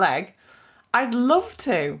prosthetic leg, I'd love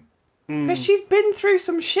to, because she's been through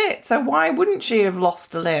some shit. So why wouldn't she have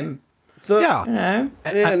lost a limb? no.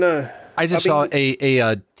 I just saw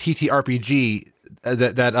a TTRPG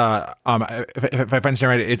that if I find it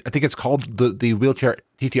right, I think it's called the Wheelchair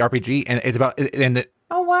TTRPG, and it's about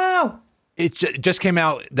Oh wow! It just came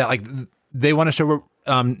out that like they want to show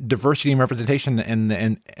diversity and representation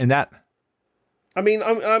in that. I mean,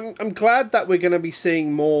 I'm glad that we're going to be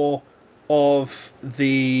seeing more of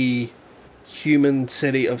the human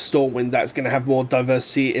city of Stormwind that's going to have more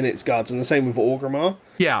diversity in its guards, and the same with Orgrimmar.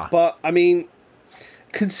 Yeah. But, I mean,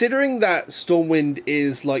 considering that Stormwind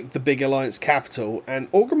is, like, the big Alliance capital, and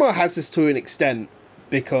Orgrimmar has this to an extent,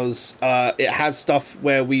 because it has stuff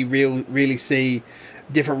where we really see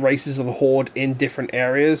different races of the Horde in different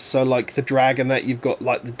areas. So, like, the Dragon, that you've got,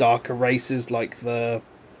 like, the darker races, like the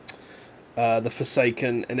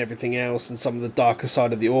Forsaken and everything else, and some of the darker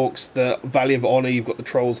side of the Orcs. The Valley of Honor, you've got the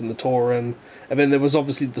Trolls and the Tauren, and then there was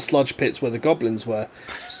obviously the Sludge Pits where the Goblins were.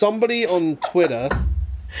 Somebody on Twitter...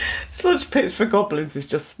 Sludge Pits for Goblins is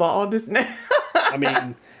just spot on, isn't it? I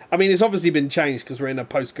mean, it's obviously been changed because we're in a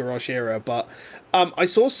post-Garrosh era, but I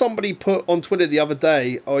saw somebody put on Twitter the other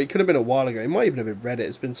day, it could have been a while ago, it might even have been Reddit,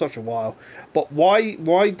 it's been such a while, but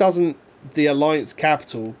why doesn't the Alliance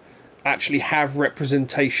capital actually have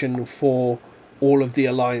representation for all of the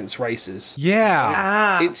Alliance races?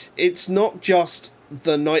 Yeah. It's not just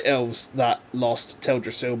the Night Elves that lost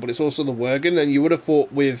Teldrassil, but it's also the Worgen, and you would have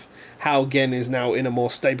thought with how Gen is now in a more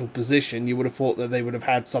stable position, you would have thought that they would have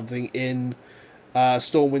had something in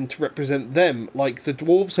Stormwind to represent them. Like, the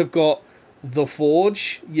Dwarves have got the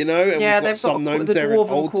Forge, and we've got some gnomes there in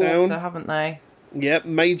Old Town, haven't they? Yeah,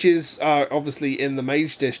 mages are obviously in the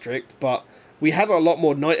Mage District, but we had a lot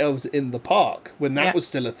more Night Elves in the park when that was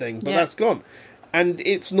still a thing, but that's gone. And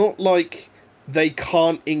it's not like they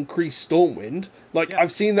can't increase Stormwind. Like,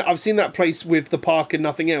 I've seen that place with the park and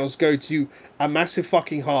nothing else go to a massive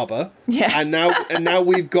fucking harbour. Yeah. And now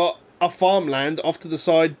we've got a farmland off to the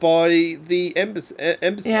side by the embassy.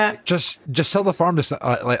 Yeah. Just sell the farm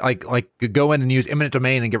to like go in and use eminent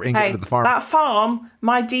domain and get rid of the farm. That farm,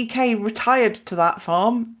 my DK retired to that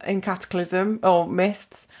farm in Cataclysm or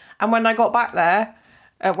Mists. And when I got back there,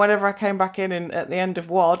 whenever I came back in at the end of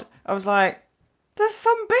WoD, I was like, there's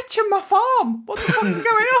some bitch in my farm. What the fuck's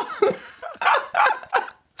going on?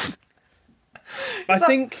 I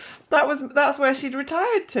think that's where she'd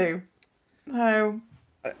retired to. So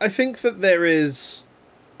I think that there is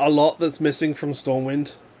a lot that's missing from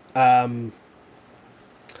Stormwind that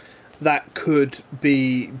could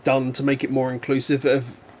be done to make it more inclusive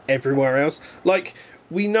of everywhere else. Like,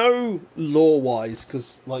 we know lore-wise,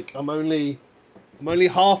 because like I'm only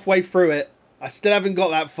halfway through it. I still haven't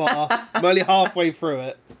got that far. I'm only halfway through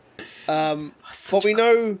it. But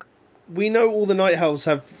we know all the Night Elves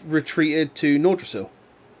have retreated to Nordrassil.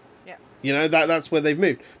 Yeah. You know, that's where they've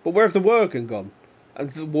moved. But where have the Worgen gone?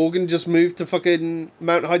 Have the Worgen just moved to fucking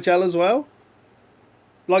Mount Hyjal as well?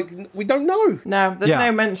 Like, we don't know. No, there's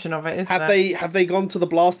no mention of it, is there? Have they gone to the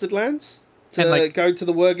Blasted Lands to go to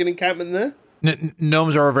the Worgen encampment there?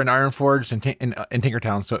 Gnomes are over in Ironforge and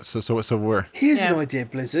Tinkertown, so we're... Here's an idea,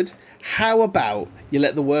 Blizzard. How about you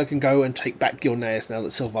let the Worgen go and take back Gilneas now that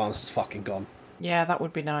Sylvanas is fucking gone? Yeah, that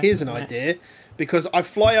would be nice. Here's an idea, because I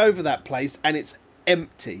fly over that place and it's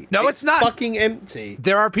empty. No, it's not. Fucking empty.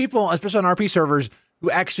 There are people, especially on RP servers,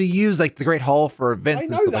 who actually use like the Great Hall for events. I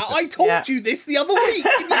know that. I told you this the other week.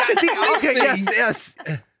 Okay, yes.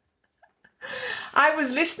 I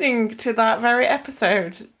was listening to that very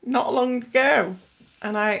episode not long ago,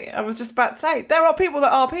 and I was just about to say, there are people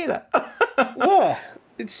that RP there. Well,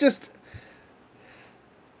 it's just...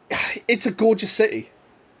 It's a gorgeous city.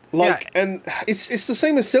 And it's the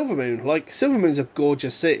same as Silvermoon. Like, Silvermoon's a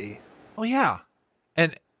gorgeous city. Oh, yeah.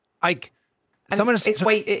 And, like...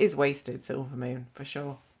 it is wasted, Silvermoon, for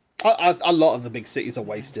sure. A lot of the big cities are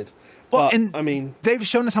wasted. Well, but, and I mean, they've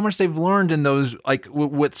shown us how much they've learned in those, like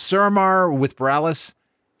with Suramar, with Borealis,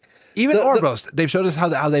 even Oribos. They've showed us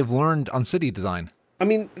how they've learned on city design. I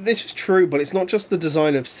mean, this is true, but it's not just the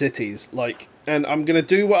design of cities. Like, and I'm gonna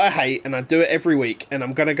do what I hate, and I do it every week, and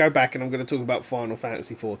I'm gonna go back and I'm gonna talk about Final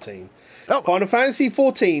Fantasy XIV. Oh. Final Fantasy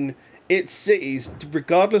XIV, its cities,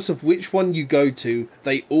 regardless of which one you go to,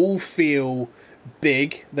 they all feel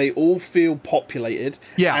big, they all feel populated,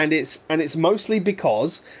 and it's mostly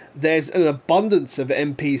because there's an abundance of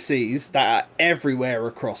NPCs that are everywhere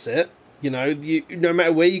across it. You know, no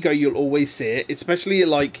matter where you go, you'll always see it, especially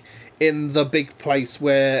like in the big place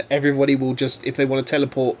where everybody will just, if they want to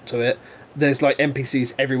teleport to it, there's like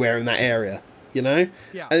NPCs everywhere in that area, you know?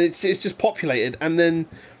 And it's just populated, and then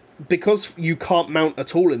because you can't mount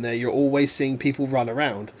at all in there, you're always seeing people run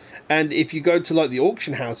around. And if you go to like the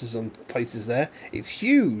auction houses and places there, it's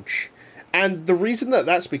huge. And the reason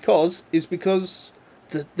that's because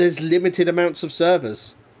there's limited amounts of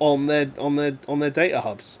servers on their data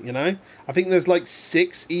hubs, you know? I think there's like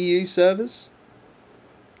 6 EU servers.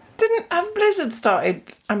 Have Blizzard started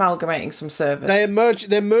amalgamating some servers?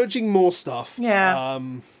 They're merging more stuff. Yeah.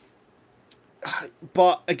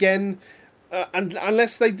 But again, and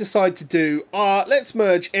unless they decide to do, let's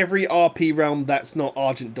merge every RP realm that's not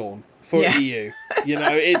Argent Dawn for EU. You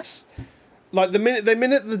know, it's like the minute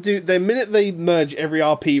they merge every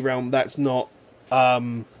RP realm that's not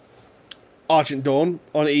Argent Dawn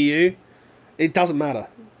on EU, it doesn't matter.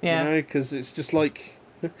 Yeah. You know, because it's just like,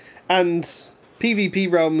 and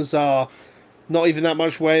PvP realms are not even that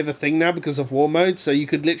much way of a thing now because of war mode, so you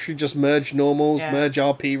could literally just merge normals, merge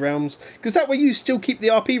RP realms, because that way you still keep the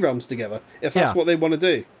RP realms together, if that's what they want to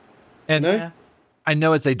do. And you know? I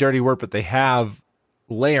know it's a dirty word, but they have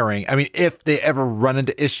layering. I mean, if they ever run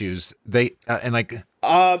into issues, they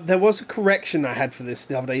there was a correction I had for this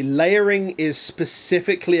the other day. Layering is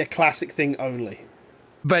specifically a classic thing only.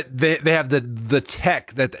 But they have the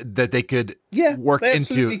tech that they could work they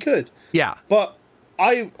into. Absolutely could. Yeah. But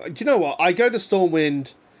do you know what? I go to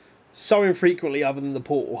Stormwind so infrequently other than the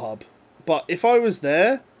portal hub. But if I was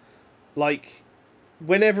there, like,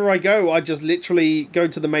 whenever I go, I just literally go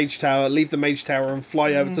to the Mage Tower, leave the Mage Tower, and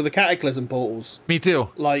fly over to the Cataclysm portals. Me too.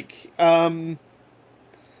 Like, I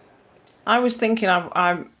was thinking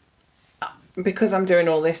I'm because I'm doing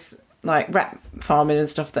all this like rep farming and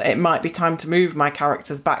stuff, that it might be time to move my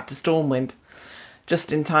characters back to Stormwind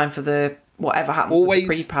just in time for the whatever happens with the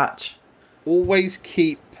pre-patch. Always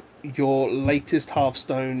keep your latest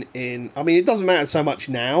Hearthstone in... I mean, it doesn't matter so much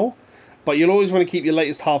now, but you'll always want to keep your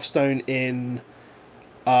latest Hearthstone in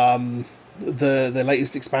the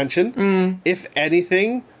latest expansion. If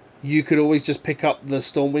anything, you could always just pick up the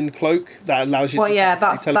Stormwind cloak that allows you to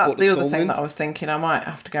that's teleport the to other thing Stormwind. that I was thinking. I might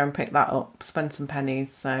have to go and pick that up, spend some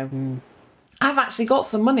pennies. So I've actually got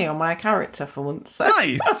some money on my character for once. So.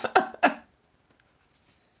 Nice.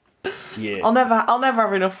 Yeah. I'll never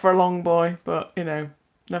have enough for a long boy, but you know.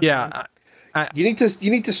 Yeah. You need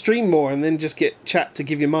to stream more and then just get chat to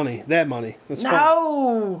give you money. Their money. That's fine.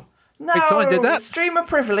 No. Wait, someone did that? Streamer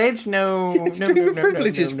privilege? No. Streamer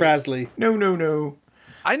privileges, Brasley. No.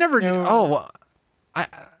 I never. No. Oh.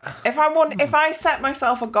 If I set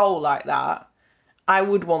myself a goal like that, I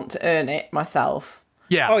would want to earn it myself.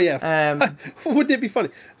 Yeah. Oh yeah. Wouldn't it be funny?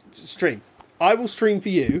 Stream. I will stream for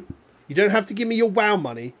you. You don't have to give me your WoW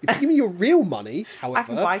money. If you give me your real money,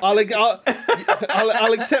 however, I'll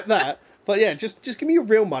accept that. But yeah, just give me your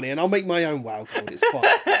real money and I'll make my own WoW code. It's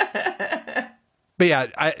fine. But yeah,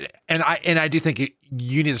 I do think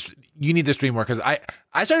you need to stream more, because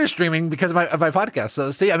I started streaming because of my podcast.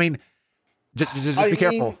 So see, I mean, just be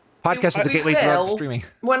careful. Podcast is a gateway drug to streaming.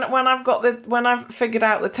 When I've figured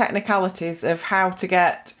out the technicalities of how to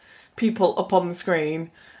get people up on the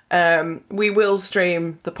screen, we will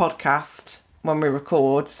stream the podcast when we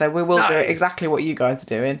record. So we will do exactly what you guys are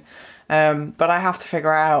doing. But I have to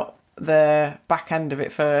figure out the back end of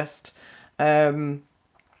it first. And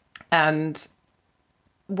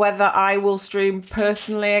whether I will stream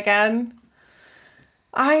personally again,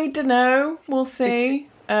 I don't know. We'll see.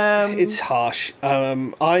 It's harsh.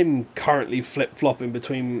 I'm currently flip-flopping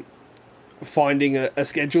between finding a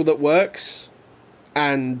schedule that works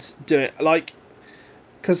and doing it, like,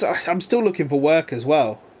 because I'm still looking for work as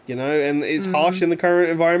well, you know, and it's harsh in the current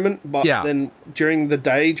environment, but then during the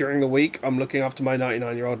day, during the week, I'm looking after my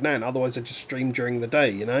 99-year-old nan. Otherwise, I just stream during the day,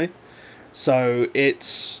 you know? So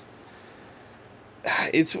it's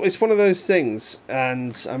one of those things,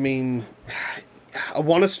 and I mean, I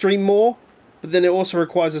want to stream more, but then it also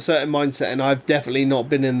requires a certain mindset, and I've definitely not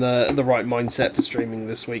been in the right mindset for streaming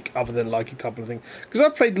this week, other than like a couple of things. Because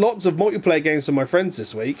I've played lots of multiplayer games with my friends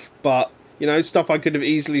this week, but, you know, stuff I could have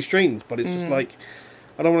easily streamed, but it's just like,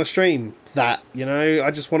 I don't want to stream that, you know?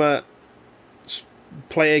 I just want to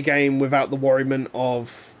play a game without the worriment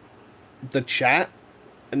of the chat,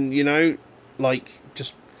 and, you know, like,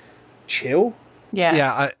 just chill.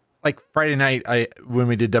 Yeah. Like Friday night, when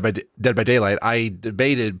we did Dead by Daylight, I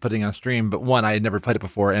debated putting on a stream, but one, I had never played it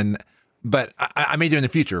before, but I may do in the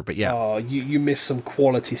future. But yeah, oh, you missed some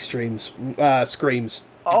quality screams.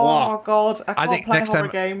 Oh God, I think play next a horror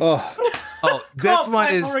time. game. Oh, this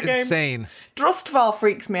one is insane. Drustvar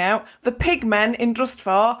freaks me out. The pigmen in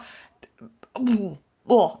Drustvar.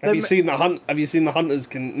 Have you seen the hunt? Have you seen the hunters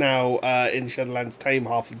can now in Shadowlands tame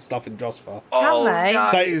half of the stuff in Drustvar? Can they?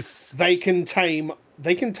 Nice. They can tame.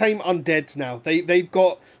 They can tame undeads now. They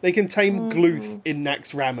can tame Gluth in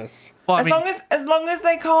Nax Ramus. Well, as long as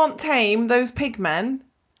they can't tame those pigmen.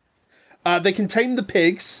 They can tame the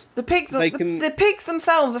pigs. The pigs. The pigs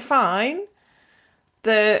themselves are fine.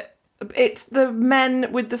 It's the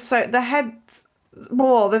men with the heads.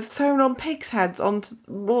 They've sewn on pigs' heads onto.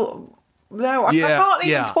 No, I can't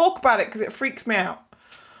even talk about it because it freaks me out.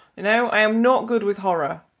 You know, I am not good with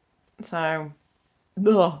horror. So,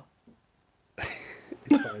 ugh.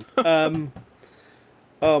 It's fine.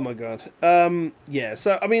 Oh my god. Yeah,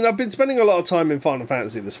 so, I mean, I've been spending a lot of time in Final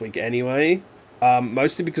Fantasy this week anyway.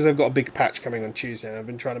 Mostly because I've got a big patch coming on Tuesday, and I've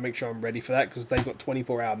been trying to make sure I'm ready for that because they've got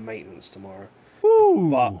 24-hour maintenance tomorrow. Ooh.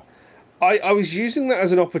 But I was using that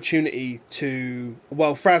as an opportunity to...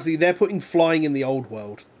 Well, Frazzly, they're putting flying in the old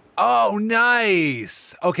world. Oh,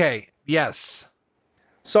 nice. Okay, yes.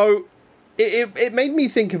 So, it made me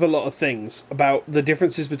think of a lot of things about the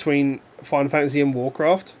differences between Final Fantasy and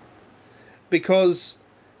Warcraft. Because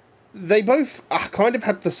they both kind of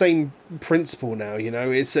had the same principle now, you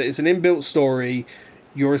know? It's an inbuilt story.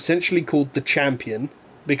 You're essentially called the champion,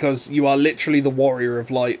 because you are literally the warrior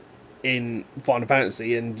of light in Final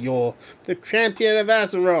Fantasy, and you're the champion of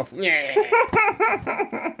Azeroth. Yeah.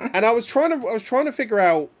 And I was trying to figure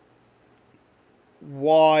out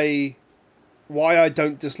why I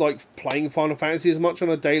don't dislike playing Final Fantasy as much on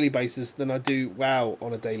a daily basis than I do WoW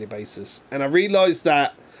on a daily basis. And I realised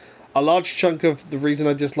that a large chunk of the reason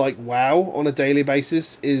I dislike WoW on a daily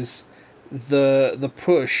basis is the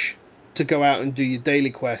push to go out and do your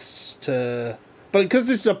daily quests to... But because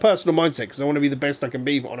this is a personal mindset, because I want to be the best I can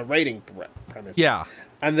be on a raiding premise. Yeah.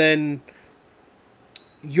 And then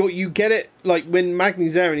you get it, like, when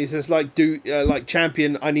Magni's there and he says, like, like,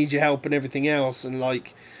 champion, I need your help and everything else. And,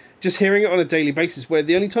 like, just hearing it on a daily basis, where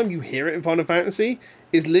the only time you hear it in Final Fantasy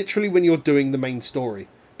is literally when you're doing the main story.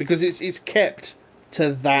 Because it's kept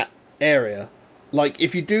to that area. Like,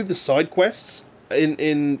 if you do the side quests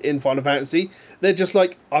in Final Fantasy, they're just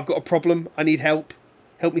like, I've got a problem, I need help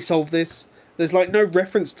me solve this. There's like no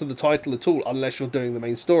reference to the title at all unless you're doing the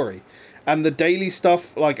main story. And the daily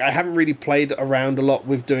stuff, like, I haven't really played around a lot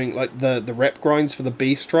with doing like the rep grinds for the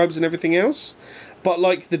beast tribes and everything else, but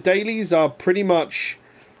like the dailies are pretty much,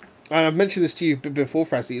 and I've mentioned this to you before,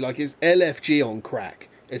 Frasty, like, it's LFG on crack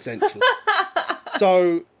essentially.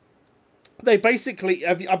 So they basically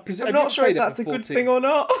I'm not sure if that's a good thing or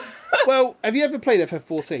not. Well, have you ever played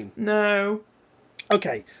FF14? No.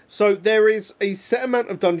 Okay, so there is a set amount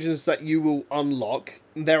of dungeons that you will unlock.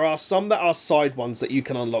 There are some that are side ones that you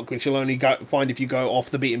can unlock, which you'll only find if you go off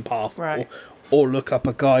the beaten path, right, or look up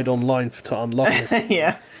a guide online to unlock it.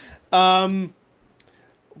 Yeah.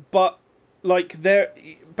 But like they're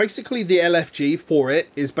basically the LFG for it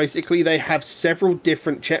is basically they have several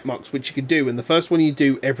different check marks which you can do, and the first one you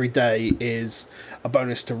do every day is a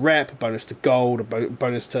bonus to rep, a bonus to gold, a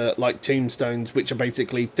bonus to like tombstones, which are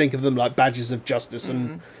basically, think of them like badges of justice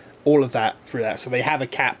and all of that through that. So they have a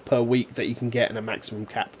cap per week that you can get and a maximum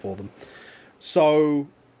cap for them. So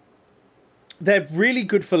they're really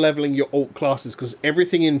good for leveling your alt classes because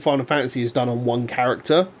everything in Final Fantasy is done on one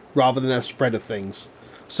character rather than a spread of things.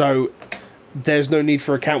 So there's no need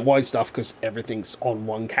for account-wide stuff because everything's on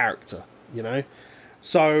one character, you know?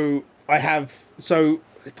 So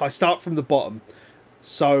if I start from the bottom,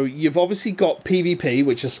 so you've obviously got PvP,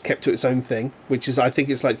 which is kept to its own thing, which is, I think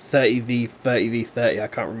it's like 30v, 30v30, I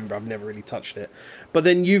can't remember, I've never really touched it. But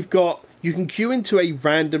then you can queue into a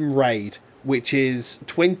random raid, which is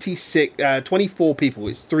 24 people,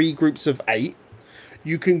 it's 3 groups of 8.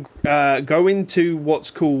 You can go into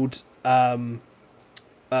what's called...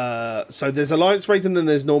 so there's alliance raids and then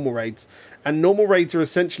there's normal raids, and normal raids are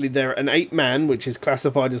essentially they're an 8-man, which is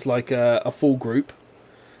classified as like a full group,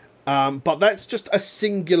 but that's just a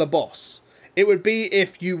singular boss. It would be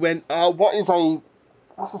if you went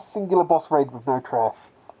what's a singular boss raid with no trash?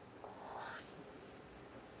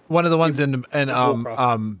 One of the ones in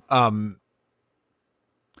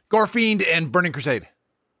Gorefiend and Burning Crusade.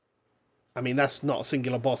 I mean, that's not a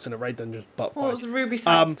singular boss in a raid dungeon, but what was Ruby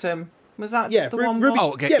Sanctum? Was that yeah, the one? Ruby,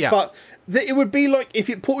 boss? Oh, okay, yeah. But it would be like if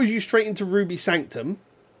it ported you straight into Ruby Sanctum,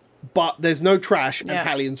 but there's no trash and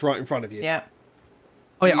Hallion's right in front of you. Yeah.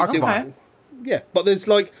 Oh yeah, Okay. Archibald. Yeah, but there's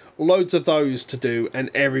like loads of those to do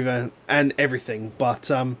and everything.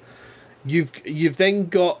 But you've then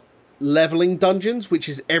got leveling dungeons, which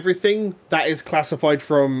is everything that is classified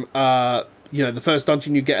from the first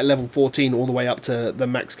dungeon you get at level 14 all the way up to the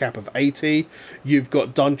max cap of 80. You've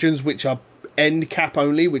got dungeons which are end cap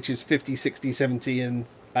only, which is 50, 60, 70, and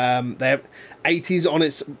they have 80s on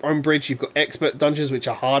its own bridge. You've got expert dungeons, which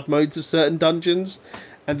are hard modes of certain dungeons,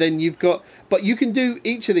 and then but you can do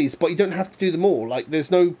each of these, but you don't have to do them all. Like,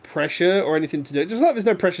 there's no pressure or anything to do it. Just like there's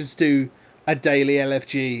no pressure to do a daily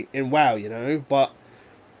LFG in WoW, you know, but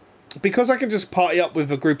because I can just party up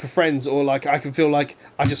with a group of friends, or like I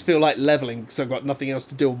just feel like leveling because I've got nothing else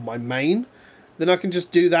to do on my main, then I can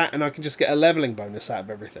just do that and I can just get a leveling bonus out of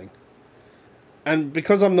everything. And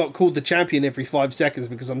because I'm not called the champion every 5 seconds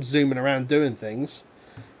because I'm zooming around doing things,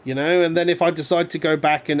 you know, and then if I decide to go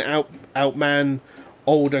back and outman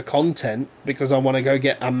older content because I want to go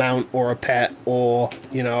get a mount or a pet, or,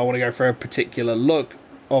 you know, I want to go for a particular look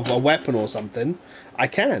of a weapon or something, I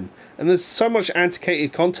can. And there's so much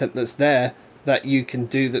antiquated content that's there that you can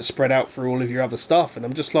do that's spread out for all of your other stuff. And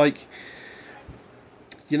I'm just like...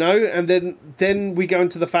 You know, and then we go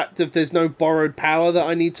into the fact of there's no borrowed power that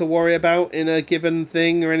I need to worry about in a given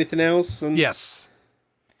thing or anything else. And Yes.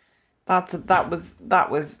 That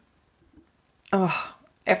was. Oh,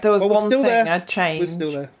 if there was one thing I'd change, we're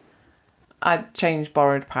still there. I'd change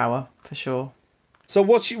borrowed power for sure. So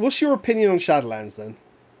what's your opinion on Shadowlands then,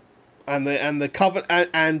 and the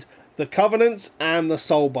covenants and the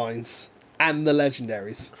soulbinds and the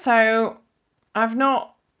legendaries? So,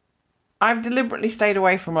 I've deliberately stayed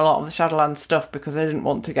away from a lot of the Shadowlands stuff because I didn't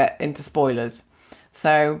want to get into spoilers.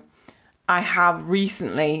 So I have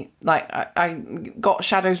recently, I got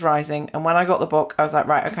Shadows Rising, and when I got the book, I was like,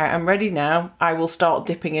 right, okay, I'm ready now. I will start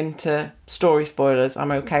dipping into story spoilers.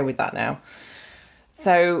 I'm okay with that now.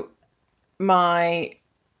 So I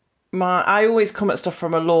always come at stuff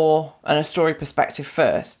from a lore and a story perspective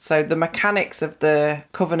first. So the mechanics of the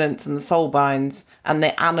covenants and the soulbinds and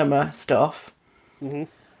the anima stuff... Mm-hmm.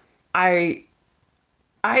 I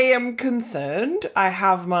am concerned. I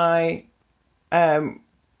have my sort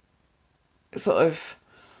of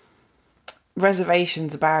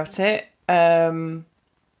reservations about it. I'm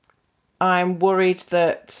worried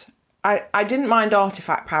that I didn't mind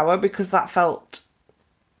artifact power because that felt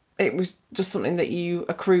it was just something that you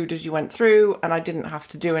accrued as you went through, and I didn't have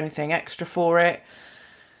to do anything extra for it.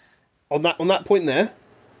 On that point there,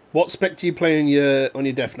 what spec do you play on your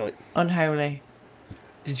Death Knight? Unholy.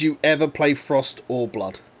 Did you ever play Frost or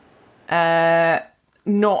Blood? Not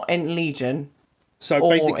in Legion. So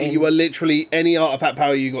basically, you were literally, any artifact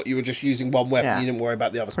power you got, you were just using one weapon. Yeah. You didn't worry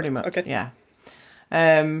about the other. Pretty specs. much, okay. Yeah.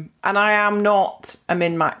 And I am not a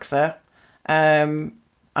min-maxer.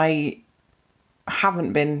 I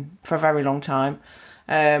haven't been for a very long time.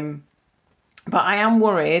 But I am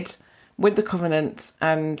worried with the Covenants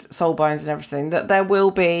and Soulbinds and everything that there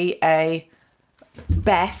will be a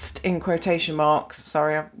best, in quotation marks,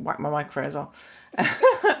 sorry, I whacked my microphone as well,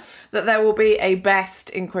 that there will be a best,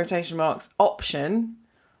 in quotation marks, option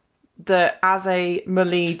that as a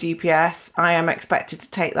melee DPS, I am expected to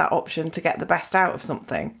take that option to get the best out of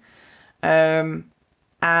something. And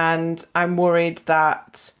I'm worried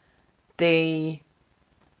that the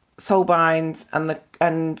Soulbinds and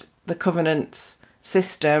the Covenant's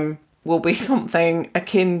system will be something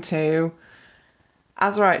akin to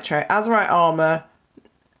Azerite armor,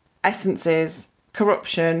 essences,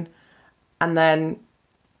 corruption, and then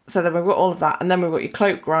we've got all of that, and then we've got your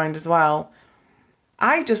cloak grind as well.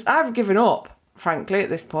 I've given up, frankly, at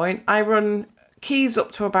this point. I run keys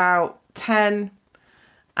up to about 10,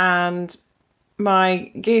 and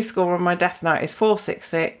my gear score on my Death Knight is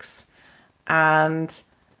 466, and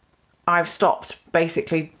I've stopped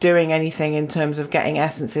basically doing anything in terms of getting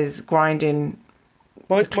essences, grinding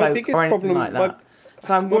My the cloak biggest or anything problem, like that.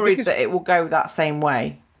 So I'm worried that it will go that same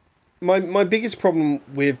way. my biggest problem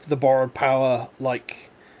with the borrowed power, like,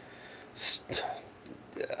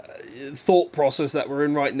 thought process that we're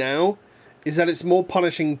in right now, is that it's more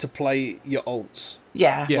punishing to play your ults.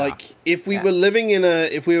 Yeah. Yeah. Like, if we were living in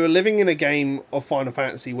a game of Final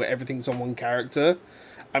Fantasy where everything's on one character,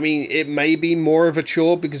 I mean, it may be more of a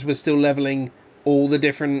chore because we're still leveling all the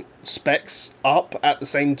different specs up at the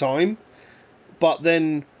same time. But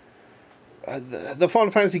then the Final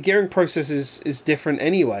Fantasy gearing process is different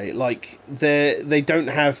anyway. Like, they don't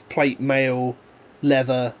have plate, mail,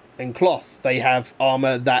 leather, and cloth. They have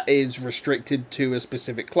armor that is restricted to a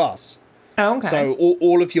specific class. Oh, okay. So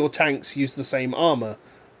all of your tanks use the same armor.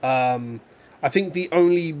 I think the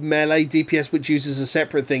only melee DPS which uses a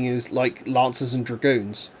separate thing is like Lancers and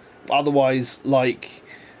Dragoons. Otherwise, like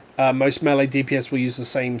most melee DPS will use the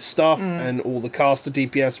same stuff, and all the caster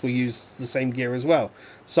DPS will use the same gear as well.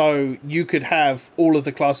 So you could have all of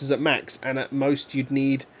the classes at max, and at most you'd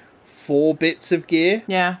need 4 bits of gear.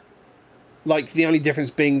 Yeah. Like, the only difference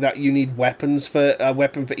being that you need weapons for a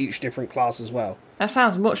weapon for each different class as well. That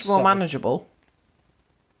sounds much more So- manageable.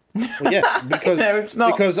 Well, yeah, because No, it's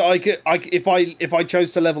not. because if I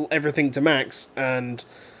chose to level everything to max, and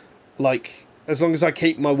like, as long as I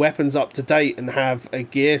keep my weapons up to date and have a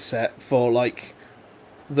gear set for like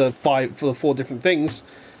the 4 different things,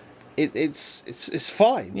 it's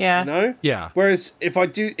fine. Yeah. You know? Yeah. Whereas if I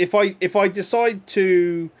decide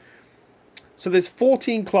to, so there's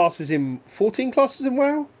 14 classes in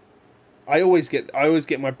WoW. I always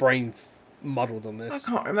get my brain muddled on this. I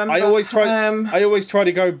can't remember. I always try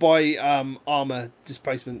to go by armor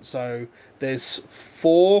displacement. So there's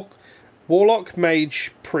 4 Warlock,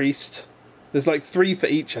 Mage, Priest. There's like 3 for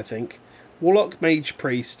each, I think. Warlock, Mage,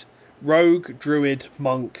 Priest, Rogue, Druid,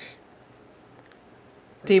 Monk,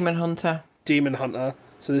 Demon Hunter. Demon Hunter.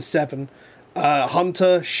 So there's 7.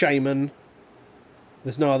 Hunter, Shaman.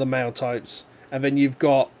 There's no other male types. And then you've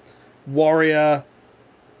got Warrior,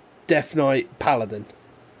 Death Knight, Paladin.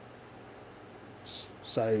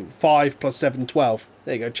 So 5 plus 7, 12.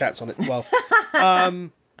 There you go, chat's on it, 12.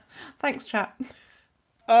 Thanks, chat.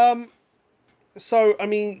 So, I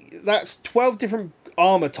mean, that's 12 different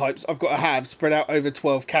armor types I've got to have spread out over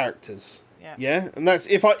 12 characters. Yeah. Yeah? And that's,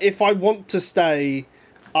 if I want to stay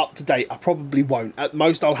up to date, I probably won't. At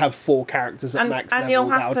most, I'll have 4 characters at max level. And you'll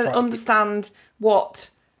that have I'll to try understand what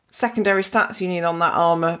secondary stats you need on that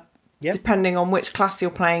armor, Yep. depending on which class you're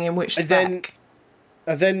playing in which spec.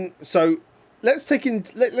 And then, so let's take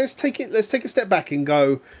a step back and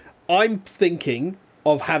go. I'm thinking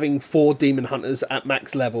of having 4 Demon Hunters at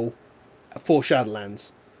max level, 4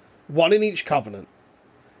 Shadowlands, 1 in each Covenant.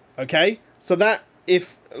 Okay, so that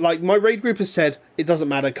if like my raid group has said it doesn't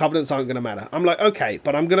matter, Covenants aren't going to matter. I'm like, okay,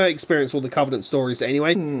 but I'm going to experience all the Covenant stories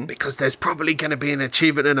anyway because there's probably going to be an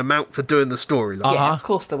achievement and amount for doing the story. Like, Yeah, of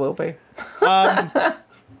course there will be.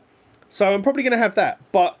 So I'm probably going to have that.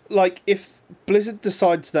 But, like, if Blizzard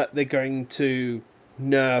decides that they're going to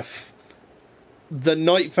nerf the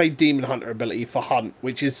Nightfade Demon Hunter ability for Hunt,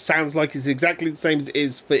 which sounds like it's exactly the same as it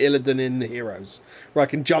is for Illidan in Heroes, where I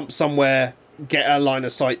can jump somewhere, get a line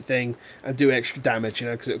of sight thing, and do extra damage,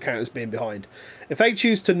 because it'll count as being behind. If they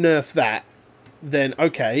choose to nerf that, then,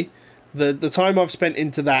 okay, the time I've spent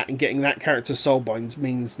into that and getting that character soulbinds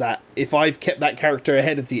means that if I've kept that character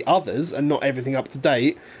ahead of the others and not everything up to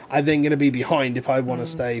date, I'm then going to be behind if I want to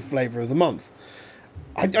stay flavor of the month.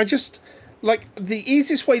 I just, like, the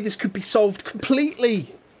easiest way this could be solved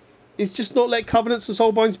completely is just not let Covenants and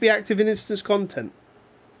soulbinds be active in instance content.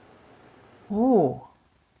 Ooh.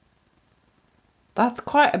 That's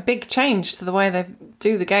quite a big change to the way they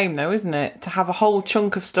do the game, though, isn't it? To have a whole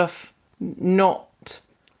chunk of stuff not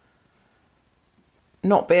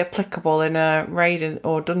be applicable in a raid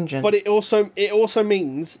or dungeon. But it also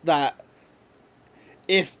means that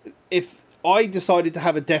if I decided to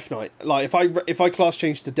have a Death Knight, like if I class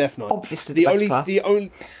change to Death Knight, Obviously the best class.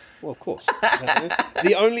 Well, of course.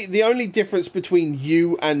 The only difference between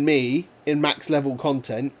you and me in max level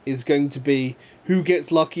content is going to be who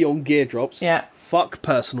gets lucky on gear drops. Yeah. Fuck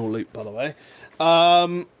personal loot, by the way.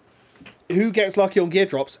 Who gets lucky on gear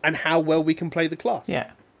drops and how well we can play the class.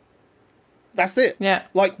 Yeah. That's it. Yeah.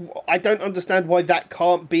 Like, I don't understand why that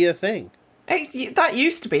can't be a thing. That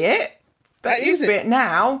used to be it. That used to be it.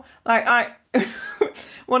 Now, like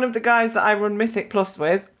one of the guys that I run Mythic Plus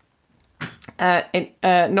with,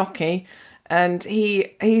 Noki, and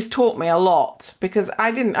he's taught me a lot because I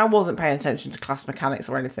wasn't paying attention to class mechanics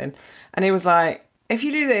or anything, and he was like, if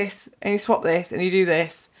you do this and you swap this and you do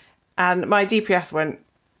this, and my DPS went,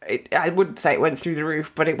 I wouldn't say it went through the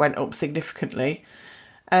roof, but it went up significantly,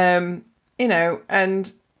 you know,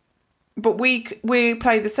 but we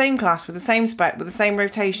play the same class with the same spec with the same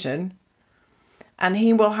rotation. And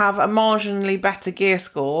he will have a marginally better gear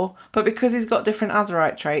score, but because he's got different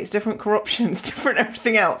Azerite traits, different corruptions, different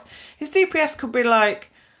everything else, his DPS could be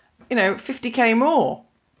like, you know, 50k more.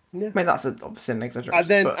 Yeah. I mean, that's obviously an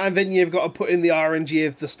exaggeration. And then you've got to put in the RNG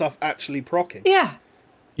of the stuff actually proccing. Yeah.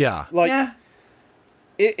 Yeah. Like, yeah.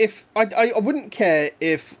 If I wouldn't care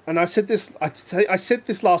if, and I said this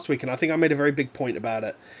last week, and I think I made a very big point about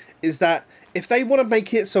it, is that if they want to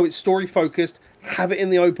make it so it's story focused, have it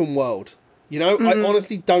in the open world. You know, I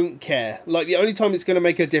honestly don't care. Like, the only time it's going to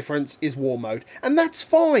make a difference is war mode. And that's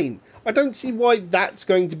fine. I don't see why that's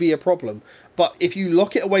going to be a problem. But if you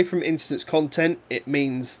lock it away from instance content, it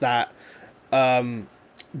means that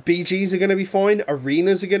BGs are going to be fine.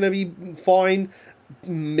 Arenas are going to be fine.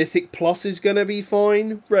 Mythic Plus is going to be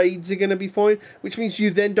fine. Raids are going to be fine. Which means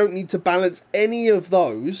you then don't need to balance any of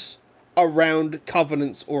those around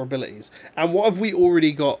covenants or abilities. And what have we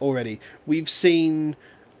already got already? We've seen...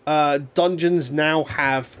 dungeons now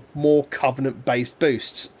have more covenant-based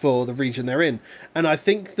boosts for the region they're in. And I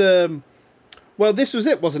think this was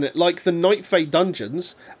it, wasn't it? Like, the Night Fae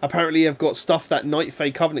dungeons apparently have got stuff that Night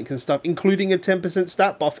Fae Covenant can stuff, including a 10%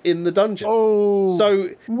 stat buff in the dungeon. Oh, so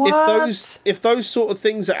what? if those sort of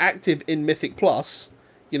things are active in Mythic Plus,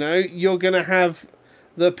 you know, you're gonna have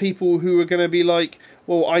the people who are gonna be like,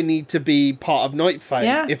 well, I need to be part of Night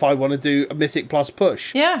Fae if I want to do a Mythic Plus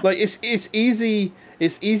push. Yeah. Like, it's easy.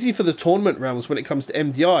 It's easy for the tournament realms when it comes to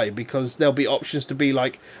MDI because there'll be options to be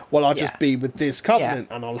like, well, I'll just be with this covenant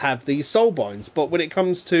and I'll have these soul binds. But when it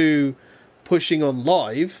comes to pushing on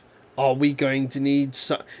live, are we going to need...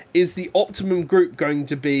 is the optimum group going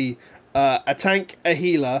to be a tank, a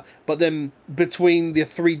healer, but then between the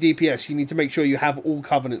 3 DPS, you need to make sure you have all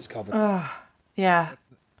covenants covered. Yeah.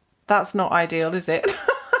 That's not ideal, is it?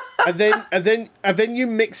 And then you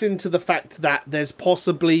mix into the fact that there's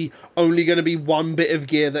possibly only going to be one bit of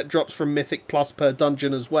gear that drops from Mythic Plus per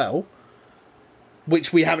dungeon as well,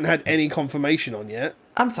 which we haven't had any confirmation on yet.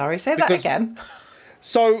 I'm sorry, say that again.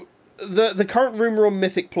 So the current rumor on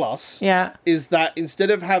Mythic Plus is that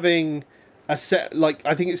instead of having a set, like,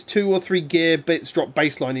 I think it's 2 or 3 gear bits drop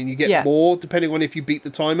baseline and you get more depending on if you beat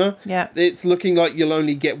the timer. Yeah. It's looking like you'll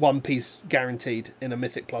only get 1 piece guaranteed in a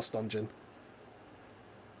Mythic Plus dungeon.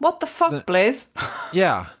 What the fuck, Blizz?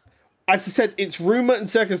 Yeah. As I said, it's rumor and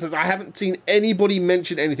circumstances. I haven't seen anybody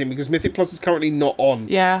mention anything because Mythic Plus is currently not on.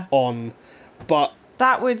 Yeah. But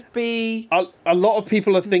that would be... A lot of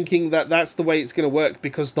people are thinking that that's the way it's going to work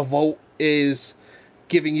because the Vault is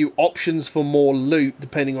giving you options for more loot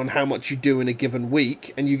depending on how much you do in a given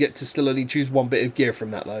week, and you get to still only choose 1 bit of gear from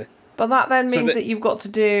that, though. But that then means that you've got to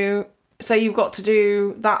do... So you've got to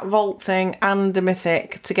do that Vault thing and the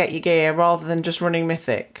Mythic to get your gear rather than just running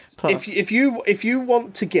Mythic Plus. If you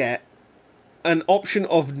want to get an option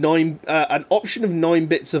of 9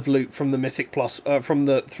 bits of loot from the Mythic Plus from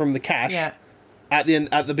the cache at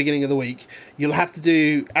the beginning of the week, you'll have to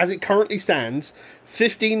do, as it currently stands,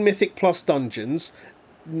 15 Mythic Plus dungeons,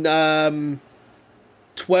 12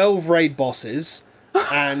 raid bosses,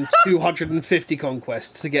 and 250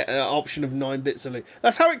 conquests to get an option of 9 bits of loot.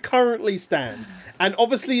 That's how it currently stands. And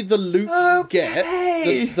obviously the loot you get,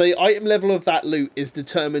 the item level of that loot is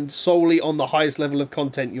determined solely on the highest level of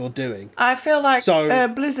content you're doing. I feel like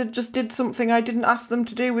Blizzard just did something I didn't ask them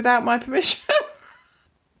to do without my permission.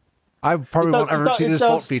 I probably won't ever see this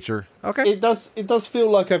Vault feature. Okay. It does feel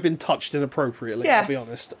like I've been touched inappropriately, I'll be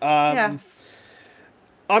honest. Yes.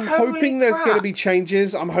 I'm hoping there's going to be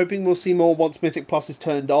changes. I'm hoping we'll see more once Mythic Plus is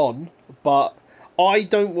turned on. But I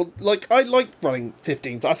don't want... I like running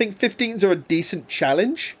 15s. I think 15s are a decent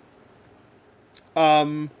challenge.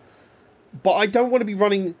 But I don't want to be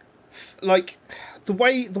running... the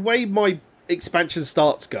way my expansion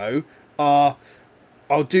starts go are...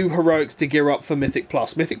 I'll do heroics to gear up for Mythic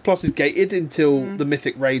Plus. Mythic Plus is gated until the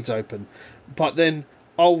Mythic raids open. But then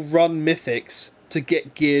I'll run Mythics to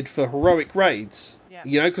get geared for heroic raids. Yeah.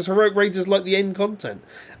 You know, because heroic raids is like the end content.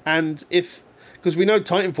 And because we know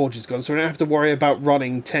Titan Forge is gone, so we don't have to worry about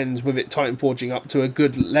running 10s with it Titan Forging up to a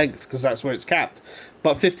good length, because that's where it's capped.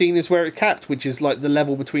 But 15 is where it's capped, which is like the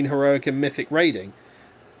level between heroic and mythic raiding.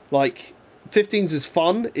 Like, 15s is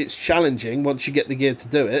fun, it's challenging once you get the gear to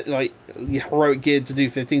do it. Like, the heroic gear to do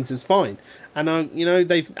 15s is fine. And, you know,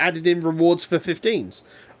 they've added in rewards for 15s.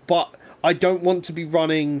 But I don't want to be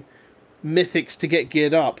running mythics to get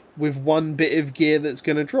geared up with one bit of gear that's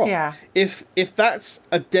going to drop. Yeah. If that's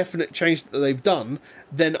a definite change that they've done,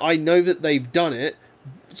 then I know that they've done it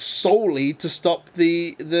solely to stop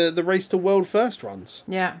the race to world first runs.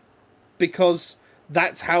 Yeah. Because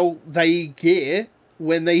that's how they gear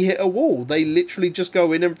when they hit a wall. They literally just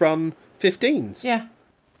go in and run 15s. Yeah.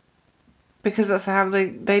 Because that's how they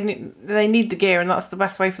need the gear, and that's the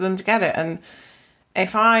best way for them to get it. And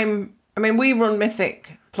we run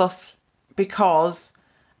Mythic Plus because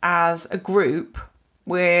as a group,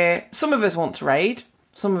 some of us want to raid,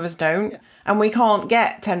 some of us don't, and we can't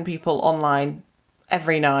get 10 people online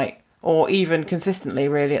every night or even consistently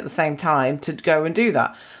really at the same time to go and do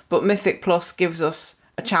that. But Mythic Plus gives us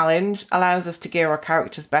a challenge, allows us to gear our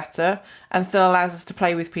characters better, and still allows us to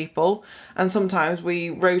play with people. And sometimes we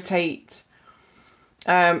rotate.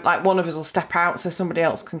 Like one of us will step out so somebody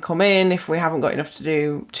else can come in if we haven't got enough to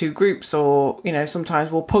do 2 groups, or, you know, sometimes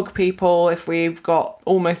we'll pug people if we've got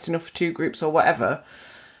almost enough for 2 groups or whatever.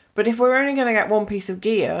 But if we're only going to get one piece of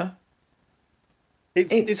gear,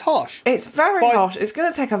 it's harsh. It's very harsh. It's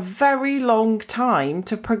going to take a very long time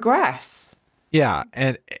to progress. Yeah,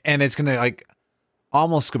 and it's going to like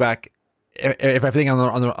almost go back. If everything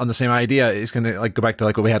on the same idea, it's going to like go back to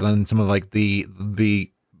like what we had on some of like the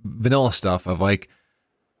vanilla stuff of like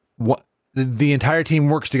what the entire team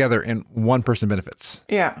works together and one person benefits.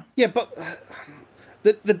 Yeah. Yeah, but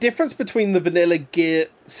the difference between the vanilla gear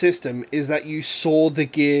system is that you saw the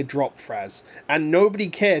gear drop, Fraz, and nobody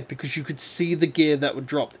cared because you could see the gear that were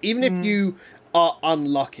dropped. Even if you are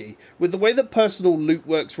unlucky. With the way that personal loot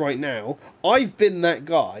works right now, I've been that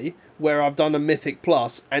guy where I've done a Mythic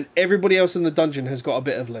Plus and everybody else in the dungeon has got a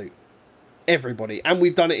bit of loot. Everybody. And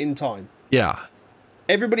we've done it in time. Yeah.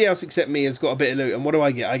 Everybody else except me has got a bit of loot, and what do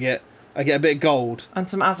I get? I get a bit of gold and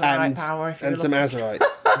some Azerite power, if you're and some lucky. Azerite.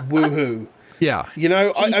 Woohoo! Yeah, you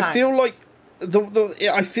know, I feel like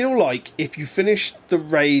I feel like if you finish the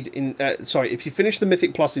raid if you finish the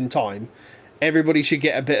Mythic Plus in time, everybody should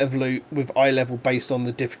get a bit of loot with eye level based on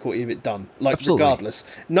the difficulty of it done. Like, absolutely. Regardless,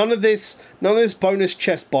 none of this bonus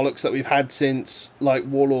chest bollocks that we've had since like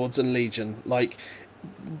Warlords and Legion. Like,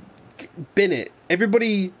 bin it.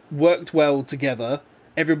 Everybody worked well together.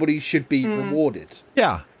 Everybody should be rewarded.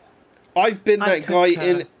 Yeah. I've been that guy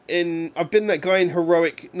in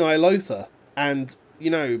Heroic Nyalotha and, you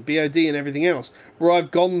know, BOD and everything else, where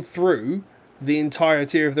I've gone through the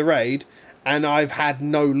entirety of the raid and I've had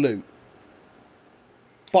no loot.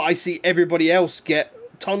 But I see everybody else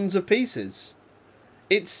get tons of pieces.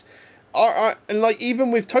 It's and like,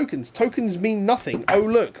 even with tokens mean nothing. Oh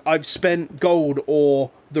look, I've spent gold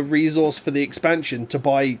or the resource for the expansion to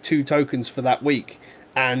buy 2 tokens for that week,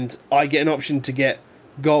 and I get an option to get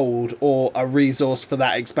gold or a resource for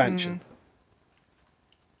that expansion.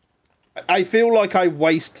 I feel like I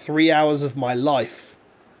waste 3 hours of my life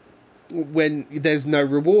when there's no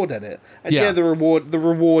reward in it. And yeah, the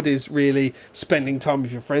reward is really spending time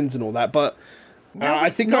with your friends and all that, but no, I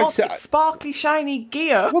think it's sparkly shiny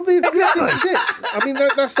gear. Well, this is it. I mean,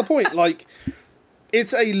 that's the point. Like,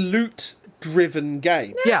 it's a loot-driven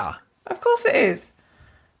game. Yeah, of course it is.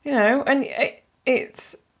 You know, and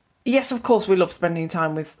it's yes, of course we love spending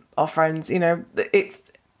time with our friends. You know,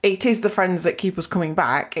 it is the friends that keep us coming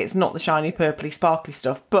back. It's not the shiny, purpley, sparkly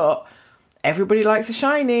stuff. But everybody likes a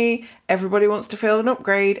shiny. Everybody wants to feel an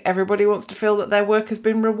upgrade. Everybody wants to feel that their work has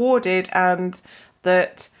been rewarded, and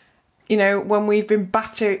that, you know, when we've been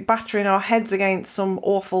battering our heads against some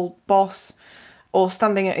awful boss or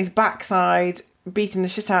standing at his backside, beating the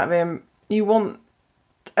shit out of him, you want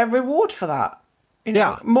a reward for that. You know,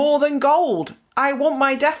 yeah. More than gold. I want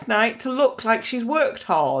my Death Knight to look like she's worked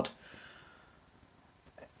hard.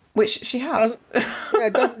 Which she has.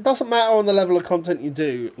 It doesn't matter on the level of content you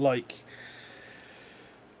do. Like,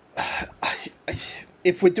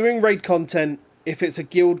 if we're doing raid content, if it's a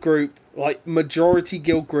guild group, like majority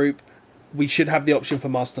guild group, we should have the option for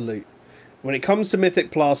master loot. When it comes to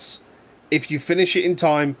Mythic Plus, if you finish it in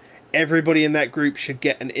time, everybody in that group should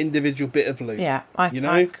get an individual bit of loot. Yeah,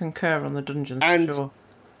 I concur on the dungeons, and for sure.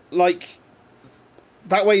 Like,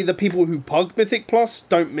 that way the people who pug Mythic Plus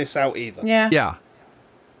don't miss out either. Yeah. Yeah.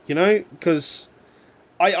 You know, because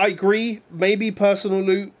I agree. Maybe personal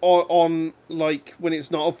loot on like when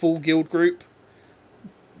it's not a full guild group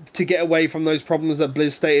to get away from those problems that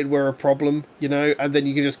Blizz stated were a problem, you know, and then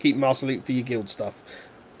you can just keep master loot for your guild stuff.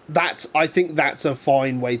 I think that's a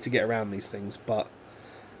fine way to get around these things, but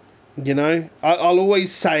you know, I'll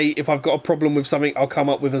always say if I've got a problem with something, I'll come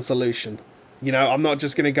up with a solution. You know, I'm not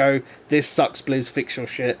just going to go, this sucks, Blizz, fix your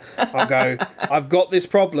shit. I'll go, I've got this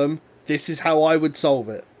problem, this is how I would solve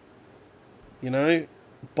it. You know?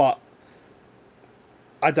 But,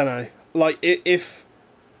 I don't know. Like,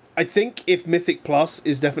 I think if Mythic Plus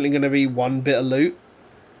is definitely going to be one bit of loot,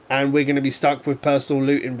 and we're going to be stuck with personal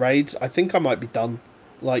loot in raids, I think I might be done.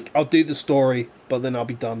 Like, I'll do the story, but then I'll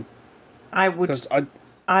be done. I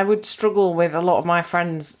would struggle with a lot of my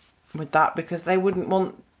friends with that because they wouldn't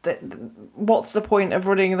want... what's the point of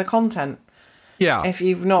running the content? Yeah. If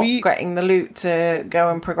you've not getting the loot to go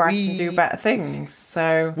and progress and do better things.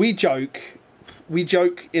 So we joke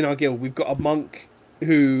in our guild. We've got a monk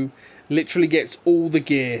who literally gets all the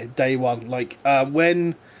gear day one. Like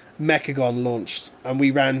when Mechagon launched and we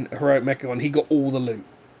ran Heroic Mechagon, he got all the loot.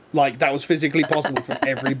 Like, that was physically possible from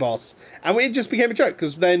every boss. And it just became a joke,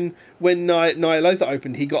 because then when Ny'alotha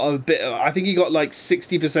opened, he got a bit of, I think he got like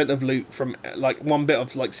 60% of loot from, like, one bit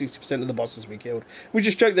of like 60% of the bosses we killed. We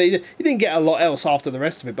just joked that he didn't get a lot else after the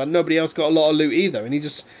rest of it, but nobody else got a lot of loot either. And he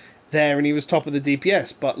just there and he was top of the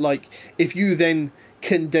DPS. But, like, if you then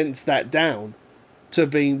condense that down to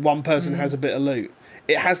being one person has a bit of loot,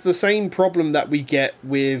 it has the same problem that we get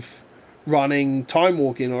with running Time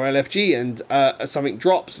Walking or LFG, and something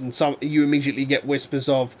drops and you immediately get whispers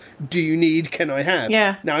of, do you need, can I have?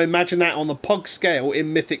 Yeah. Now imagine that on the pug scale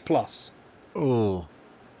in Mythic Plus. Oh.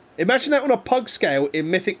 Imagine that on a pug scale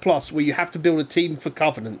in Mythic Plus, where you have to build a team for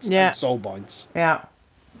Covenants and Soulbinds. Yeah.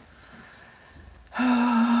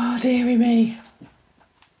 Oh, dearie me.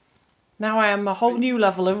 Now I am a whole new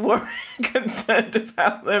level of worry concerned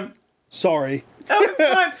about them. Sorry. No, it's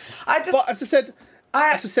fine. But as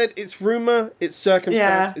I said, it's rumour, it's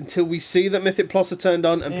circumstance, until we see that Mythic Plus are turned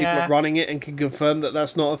on and people are running it and can confirm that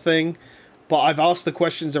that's not a thing. But I've asked the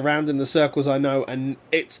questions around in the circles I know, and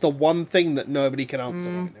it's the one thing that nobody can answer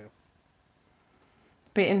right now.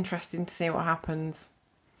 Be interesting to see what happens.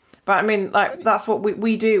 But I mean, like, that's what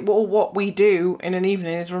we do. Well, what we do in an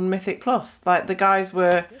evening is run Mythic Plus. Like, the guys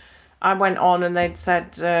were... I went on and they'd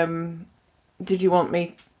said, did I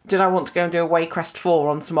want to go and do a Waycrest 4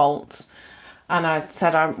 on some alts? And I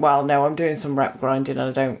said, no, I'm doing some rep grinding and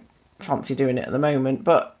I don't fancy doing it at the moment.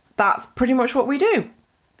 But that's pretty much what we do.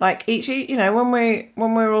 Like, when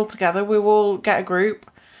we're all together, we will get a group,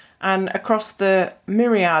 and across the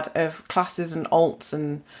myriad of classes and alts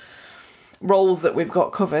and roles that we've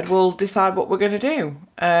got covered, we'll decide what we're going to do.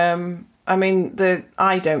 I mean,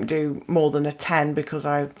 I don't do more than a 10 because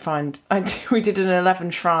we did an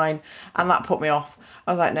 11 shrine and that put me off.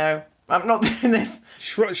 I was like, no, I'm not doing this.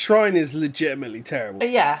 Shrine is legitimately terrible.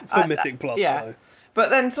 Yeah. For Mythic Plus, though. But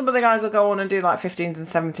then some of the guys will go on and do like 15s and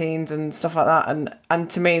 17s and stuff like that. And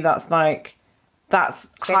to me, that's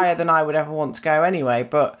higher than I would ever want to go anyway.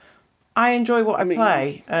 But I enjoy what I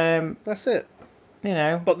play. That's it. You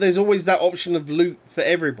know. But there's always that option of loot for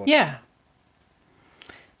everybody. Yeah.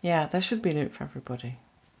 Yeah, there should be loot for everybody.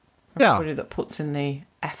 Everybody that puts in the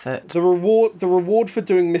effort. The reward for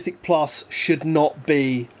doing Mythic Plus should not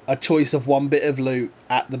be a choice of one bit of loot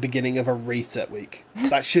at the beginning of a reset week.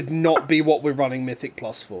 That should not be what we're running Mythic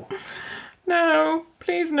Plus for. No,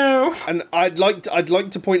 please no. And I'd like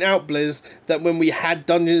to point out, Blizz, that when we had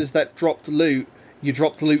dungeons that dropped loot, you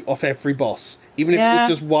dropped loot off every boss, even if it was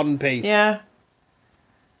just one piece. Yeah,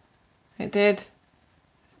 it did.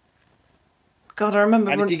 God, I remember.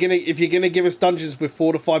 And if you're gonna give us dungeons with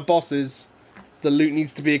 4 to 5 bosses, the loot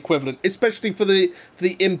needs to be equivalent, especially for the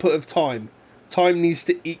input of time. Time needs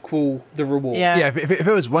to equal the reward. Yeah. If it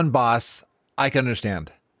was one boss, I can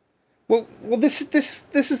understand. Well, this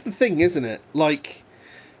is the thing, isn't it? Like,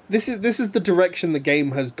 this is the direction the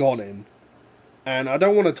game has gone in, and I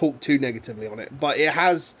don't want to talk too negatively on it, but it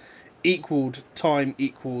has equaled time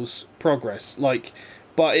equals progress. Like,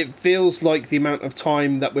 but it feels like the amount of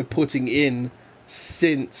time that we're putting in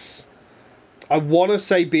since, I want to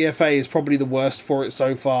say BFA is probably the worst for it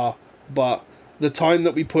so far, but the time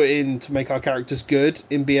that we put in to make our characters good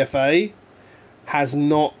in BFA has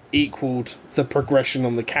not equaled the progression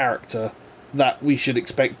on the character that we should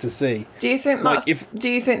expect to see. Do you think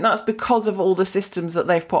that's because of all the systems that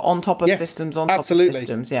they've put on top of systems on top of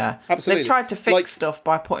systems? Yeah, absolutely. They've tried to fix stuff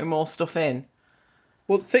by putting more stuff in.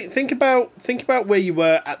 Well, think about where you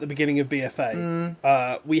were at the beginning of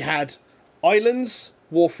BFA. We had islands,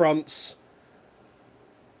 war fronts,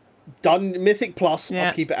 Done Mythic Plus, Yeah.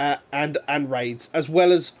 I'll keep it at, and raids, as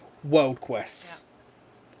well as world quests.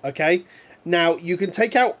 Okay? Now, you can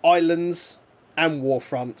take out islands and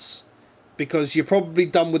warfronts, because you're probably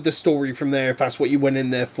done with the story from there if that's what you went in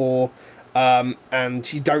there for,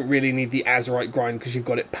 and you don't really need the Azerite grind because you've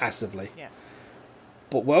got it passively. Yeah.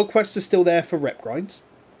 But world quests are still there for rep grinds,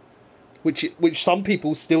 which some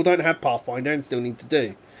people still don't have Pathfinder and still need to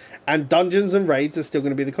do. And dungeons and raids are still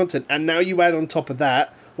going to be the content. And now you add on top of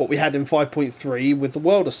that what we had in 5.3 with the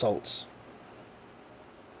world assaults.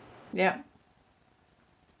 Yeah.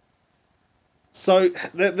 So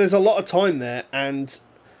there's a lot of time there, and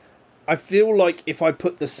I feel like if I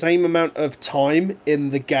put the same amount of time in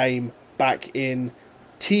the game back in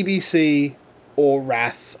TBC or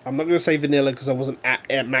Wrath, I'm not going to say vanilla because I wasn't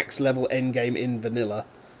at max level endgame in vanilla,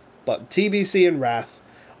 but TBC and Wrath,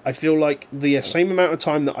 I feel like the same amount of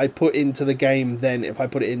time that I put into the game then, if I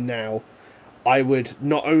put it in now, I would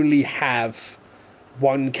not only have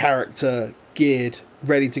one character geared,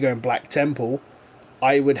 ready to go in Black Temple,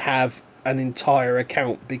 I would have an entire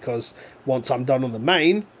account, because once I'm done on the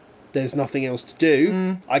main, there's nothing else to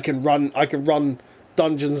do. I can run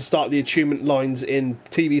dungeons and start the attunement lines in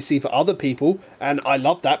TBC for other people, and I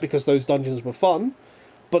love that because those dungeons were fun.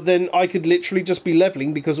 But then I could literally just be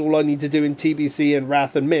leveling, because all I need to do in TBC and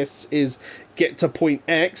Wrath and Mists is get to point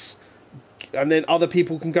X, and then other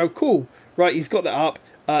people can go, cool, right, he's got that up,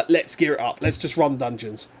 let's gear it up, let's just run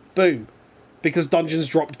dungeons. Boom. Because dungeons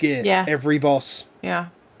dropped gear. Yeah. Every boss. Yeah.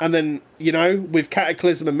 And then, with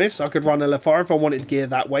Cataclysm and Mists, I could run LFR if I wanted gear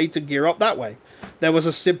that way to gear up that way. There was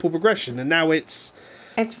a simple progression, and now it's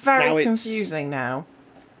very confusing now.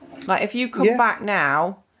 Like, if you come Yeah. back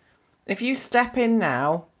now, if you step in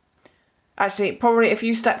now, actually, probably if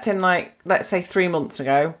you stepped in, like, let's say 3 months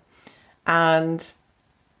ago, and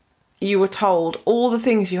you were told all the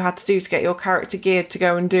things you had to do to get your character geared to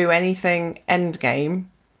go and do anything endgame,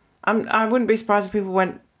 I wouldn't be surprised if people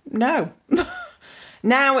went, no.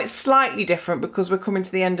 Now it's slightly different because we're coming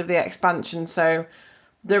to the end of the expansion, so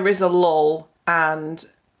there is a lull, and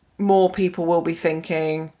more people will be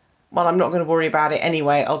thinking, well, I'm not going to worry about it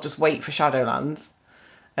anyway, I'll just wait for Shadowlands.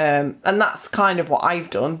 And that's kind of what I've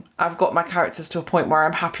done. I've got my characters to a point where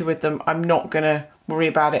I'm happy with them. I'm not going to worry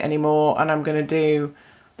about it anymore, and I'm going to do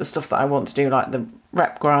the stuff that I want to do, like the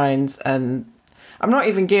rep grinds, and I'm not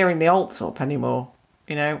even gearing the alts up anymore.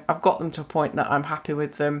 I've got them to a point that I'm happy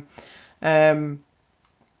with them.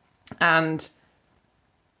 And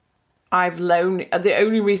the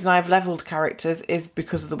only reason I've leveled characters is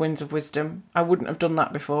because of the Winds of Wisdom. I wouldn't have done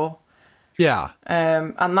that before. Yeah.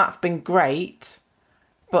 And that's been great.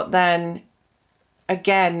 But then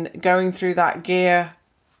again, going through that gear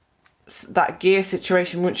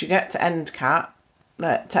situation, once you get to end cap,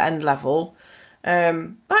 to end level, they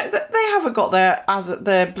haven't got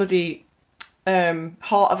their bloody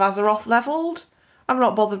Heart of Azeroth leveled. I'm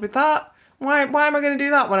not bothered with that. Why am I going to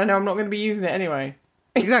do that when I know I'm not going to be using it anyway?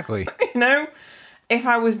 Exactly. If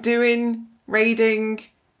I was doing raiding,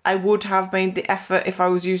 I would have made the effort if I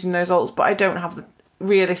was using those alts, but I don't have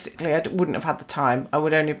realistically, I wouldn't have had the time. I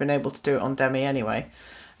would only have been able to do it on Demi anyway.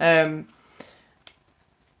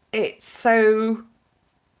 It's so...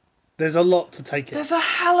 There's a lot to take in. There's a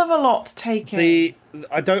hell of a lot to take in.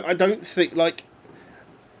 I don't think, like...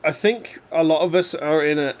 I think a lot of us are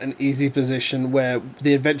in an easy position where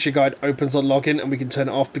the adventure guide opens on login and we can turn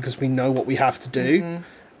it off because we know what we have to do. Mm-hmm.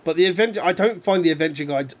 But I don't find the adventure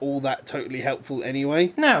guides all that totally helpful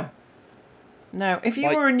anyway. No. If you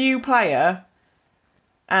were a new player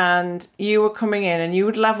and you were coming in and you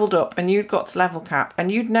had leveled up and you'd got to level cap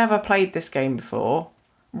and you'd never played this game before,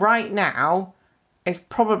 right now is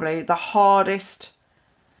probably the hardest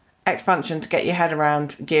expansion to get your head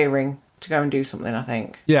around gearing to go and do something, I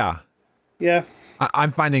think. Yeah. Yeah.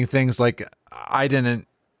 I'm finding things like I didn't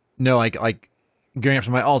know, like gearing up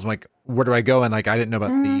to my alts. I'm like, where do I go? And like, I didn't know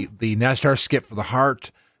about the Naztar skip for the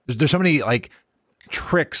heart. There's so many like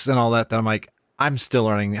tricks and all that I'm like, I'm still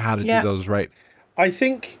learning how to do those right. I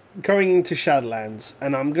think going into Shadowlands,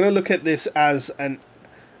 and I'm going to look at this as an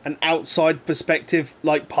outside perspective,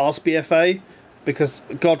 like past BFA, because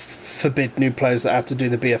God forbid new players that have to do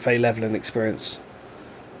the BFA leveling experience.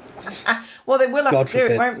 Well, they will have God to do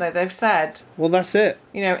forbid. it, won't they? They've said. Well, that's it.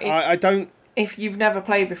 I don't... If you've never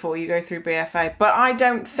played before, you go through BFA. But I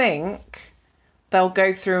don't think they'll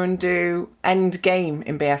go through and do end game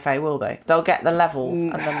in BFA, will they? They'll get the levels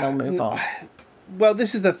and then they'll move on. Well,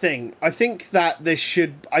 this is the thing. I think that it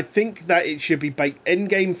should be baked. End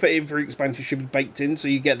game for every expansion should be baked in, so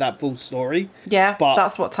you get that full story. Yeah, but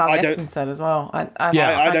that's what Taliesin said as well. I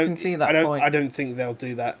can see that point. I don't think they'll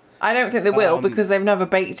do that. I don't think they will because they've never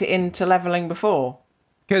baked it into leveling before.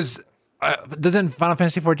 Because Doesn't Final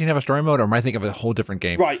Fantasy 14 have a story mode, or am I thinking of a whole different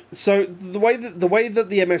game? Right. So the way that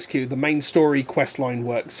the MSQ, the main story quest line,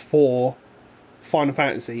 works for Final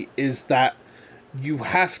Fantasy is that you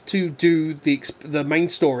have to do the main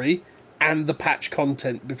story and the patch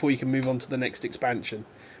content before you can move on to the next expansion,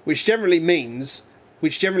 which generally means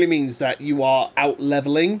that you are out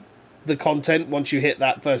leveling the content once you hit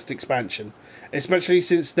that first expansion. Especially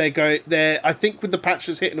since I think with the patch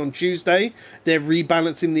that's hitting on Tuesday, they're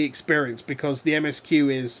rebalancing the experience because the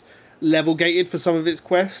MSQ is level gated for some of its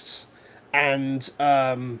quests, and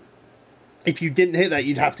if you didn't hit that,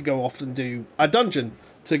 you'd have to go off and do a dungeon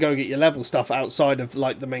to go get your level stuff outside of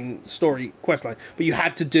like the main story quest line. But you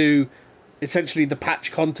had to do essentially the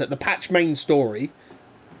patch content, the patch main story,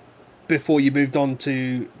 before you moved on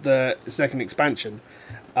to the second expansion.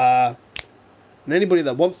 And anybody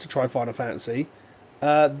that wants to try Final Fantasy,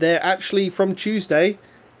 they're actually from Tuesday,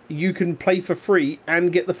 you can play for free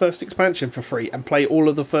and get the first expansion for free and play all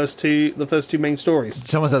of the first two main stories.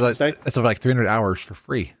 Someone said it's like 300 hours for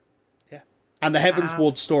free. Yeah, and the Heaven's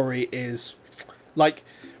Ward story is like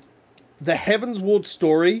the Heaven's Ward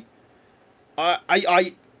story.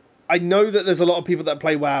 I know that there's a lot of people that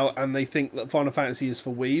play WoW and they think that Final Fantasy is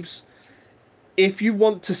for weebs. If you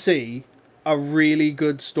want to see a really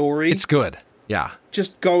good story, it's good. Yeah.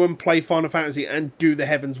 Just go and play Final Fantasy and do the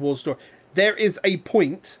Heaven's Ward story. There is a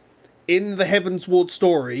point in the Heaven's Ward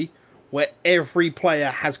story where every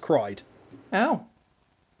player has cried. Oh.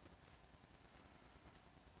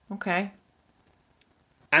 Okay.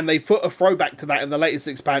 And they put a throwback to that in the latest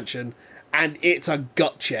expansion, and it's a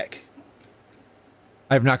gut check.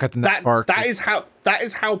 I have not gotten that far. That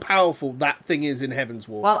is how powerful that thing is in Heaven's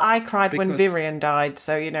Ward. Well, I cried when Virion died,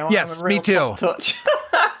 so you know, yes, I'm a real me too. soft touch.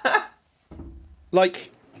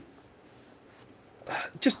 Like,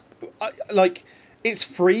 just like it's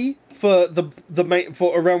free for the main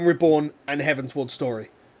for A Realm Reborn and Heaven's Ward story.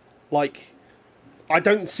 Like, I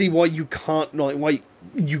don't see why you can't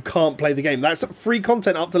play the game. That's free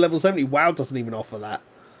content up to level 70. WoW doesn't even offer that.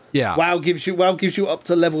 Yeah. WoW gives you up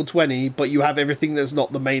to level 20, but you have everything that's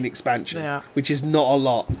not the main expansion, which is not a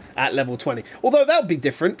lot at level 20. Although that would be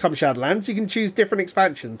different come Shadowlands. You can choose different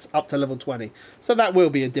expansions up to level 20. So that will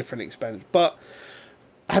be a different expansion. But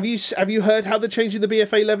have you heard how they're changing the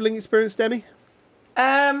BFA leveling experience, Demi?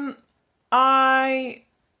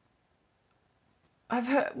 I've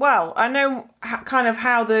heard, well, I know kind of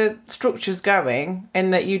how the structure's going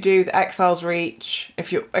in that you do the Exile's Reach.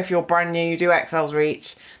 If you're brand new, you do Exile's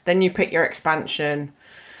Reach. Then you pick your expansion.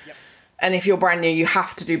 Yep. And if you're brand new, you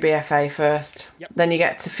have to do BFA first. Yep. Then you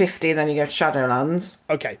get to 50, then you go to Shadowlands.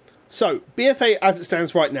 Okay. So, BFA as it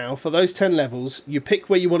stands right now, for those 10 levels, you pick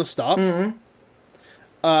where you want to start. Mm-hmm.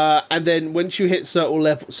 And then once you hit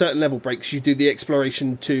certain level breaks, you do the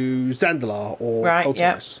exploration to Zandalar or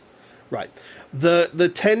Ultimus. Yep. Right.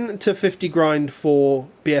 The 10 to 50 grind for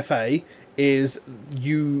BFA is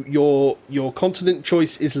your continent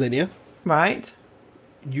choice is linear. Right.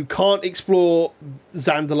 You can't explore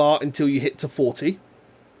Zandalar until you hit to 40.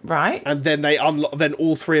 Right. And then they unlock. Then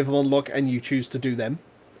all three of them unlock, and you choose to do them.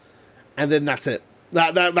 And then that's it.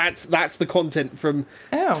 That's the content from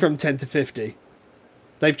 10 to 50.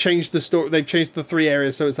 They've changed the story. They've changed the 3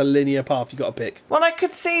 areas, so it's a linear path you got to pick. Well, I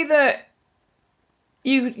could see that.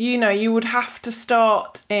 You would have to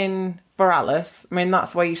start in Boralus. I mean,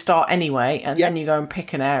 that's where you start anyway, and then you go and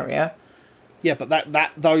pick an area. Yeah, but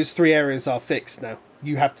those 3 areas are fixed now.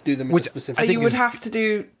 You have to do them in a specific. So you would have to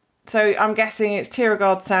do. So I'm guessing it's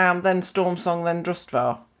Tiragard Sound, then Stormsong, then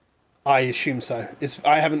Drustvar. I assume so.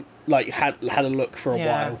 I haven't had a look for a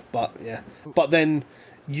while, but yeah. But then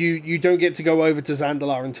you don't get to go over to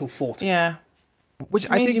Zandalar until 40. Yeah, which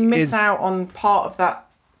I think you miss out on part of that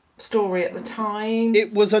story at the time.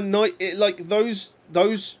 It was a night.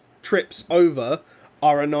 Those trips over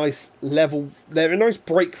are a nice level. They're a nice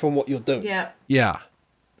break from what you're doing. Yeah. Yeah.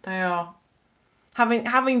 They are.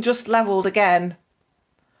 Having just leveled again,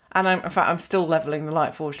 and I'm still leveling the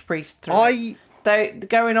Lightforged Priest through.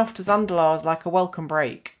 Going off to Zandalar is like a welcome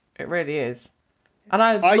break. It really is. And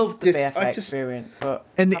I loved the BFA experience, but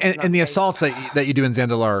and the assaults that you do in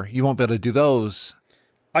Zandalar, you won't be able to do those.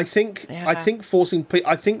 I think forcing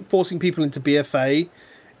people into BFA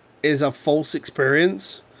is a false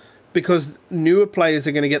experience because newer players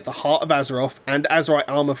are going to get the Heart of Azeroth and Azerite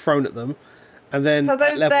armor thrown at them, and then so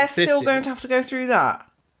they're 50, still going to have to go through that.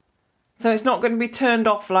 So it's not going to be turned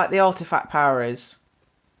off like the artifact power is.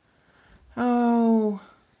 Oh.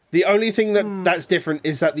 The only thing that's different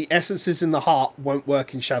is that the essences in the heart won't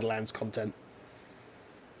work in Shadowlands content.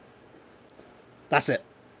 That's it.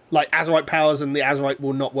 Like Azerite powers and the Azerite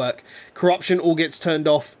will not work. Corruption all gets turned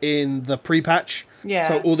off in the pre-patch. Yeah.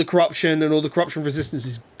 So all the corruption and all the corruption resistance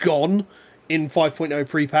is gone in 5.0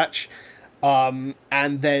 pre-patch. And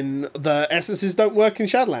then the essences don't work in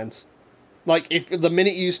Shadowlands. Like if the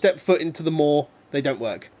minute you step foot into the Maw, they don't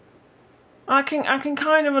work. I can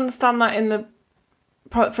kind of understand that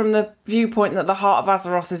from the viewpoint that the Heart of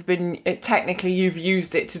Azeroth has been technically you've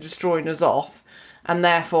used it to destroy N'Zoth, and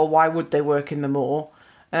therefore why would they work in the Maw?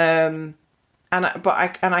 And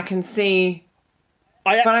I can see.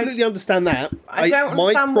 I absolutely understand that. I don't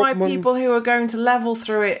understand why people who are going to level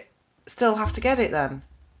through it still have to get it then.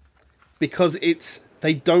 Because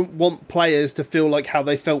they don't want players to feel like how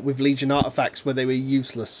they felt with Legion artifacts where they were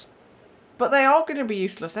useless. But they are going to be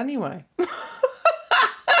useless anyway.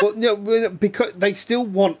 Well, no, because they still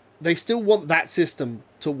want that system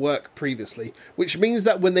to work previously, which means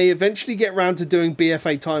that when they eventually get around to doing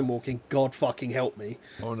BFA time walking, God fucking help me.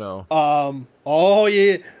 Oh no. Oh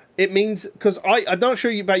yeah. It means because I'm not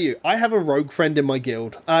sure about you. I have a rogue friend in my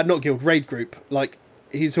guild, not guild, raid group. Like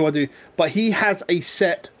he's who I do, but he has a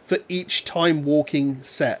set for each time walking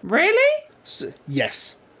set. Really? So,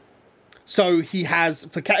 yes. So he has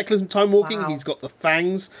for Cataclysm time walking. Wow. He's got the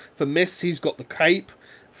fangs for mists. He's got the cape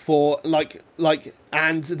for like,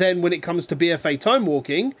 and then when it comes to BFA time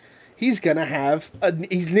walking, he's gonna have.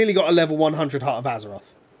 He's nearly got a level 100 Heart of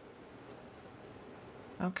Azeroth.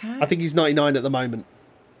 Okay. I think he's 99 at the moment.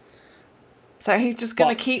 So he's just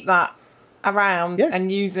going to keep that around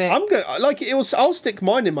and use it. I'm gonna I'll stick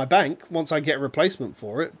mine in my bank once I get a replacement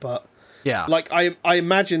for it. But Yeah. like I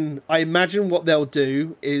imagine what they'll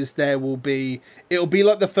do is it'll be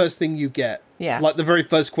like the first thing you get. Yeah. Like the very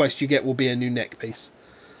first quest you get will be a new neck piece.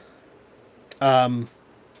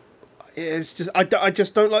 It's just I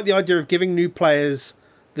just don't like the idea of giving new players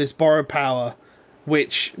this borrowed power,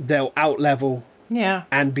 which they'll out level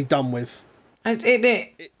and be done with. It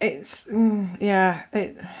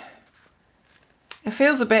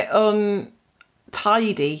feels a bit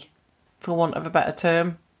untidy, for want of a better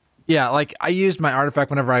term. Yeah, like I used my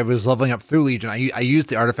artifact whenever I was leveling up through Legion. I used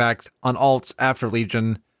the artifact on alts after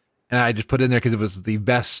Legion, and I just put it in there because it was the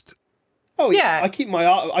best. Oh yeah, I keep my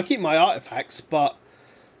artifacts, but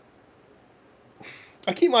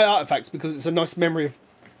I keep my artifacts because it's a nice memory of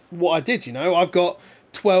what I did. You know, I've got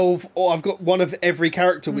 12, or I've got one of every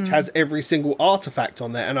character which has every single artifact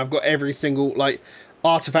on there, and I've got every single like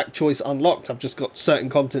artifact choice unlocked. I've just got certain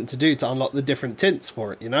content to do to unlock the different tints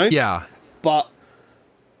for it. You know. Yeah. But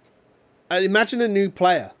imagine a new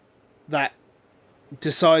player that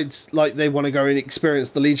decides like they want to go and experience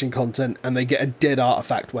the Legion content and they get a dead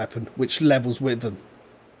artifact weapon which levels with them.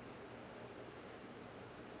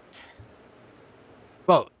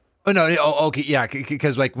 Well, oh no, okay, yeah,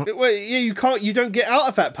 because like, Well, yeah, you don't get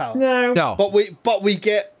artifact power. no, But we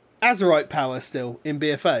get Azerite power still in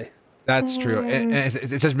BFA. that's true. And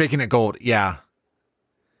it's just making it gold. Yeah.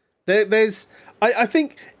 I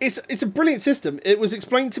think it's a brilliant system. It was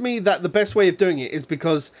explained to me that the best way of doing it is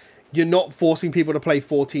because you're not forcing people to play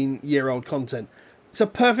 14-year-old content. It's a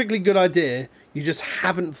perfectly good idea. You just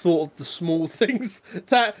haven't thought of the small things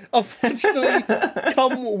that unfortunately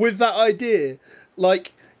come with that idea.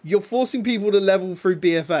 Like, you're forcing people to level through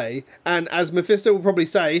BFA, and as Mephisto will probably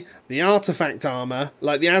say, the artifact armor,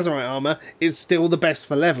 like the Azerite armor, is still the best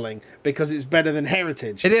for leveling because it's better than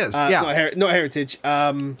Heritage. It is, yeah. Not Heritage.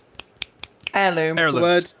 Heirloom.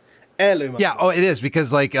 Word. Heirloom. Yeah. Oh, it is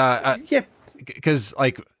because like, Yeah. because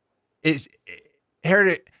like,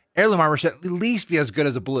 heirloom armor should at least be as good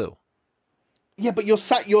as a blue. Yeah, but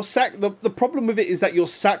the problem with it is that you're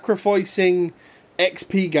sacrificing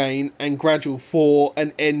XP gain and gradual for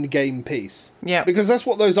an end game piece. Yeah. Because that's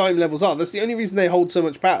what those item levels are. That's the only reason they hold so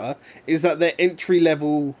much power is that they're entry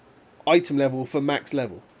level item level for max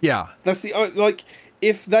level. Yeah. That's the like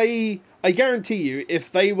I guarantee you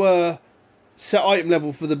if they were set item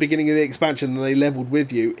level for the beginning of the expansion and they leveled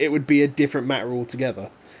with you, it would be a different matter altogether.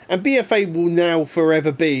 And BFA will now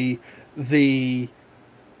forever be the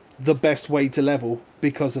best way to level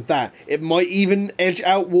because of that. It might even edge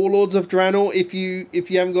out Warlords of Draenor if you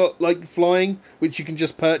haven't got like flying, which you can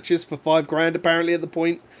just purchase for $5,000 apparently at the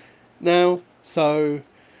point now. So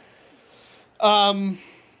I'm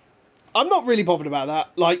not really bothered about that.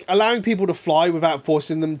 Like allowing people to fly without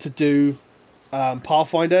forcing them to do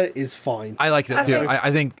Pathfinder is fine. I like that too.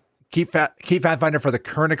 I think keep Pathfinder for the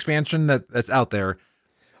current expansion that's out there.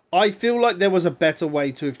 I feel like there was a better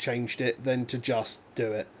way to have changed it than to just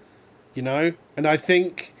do it, you know? And I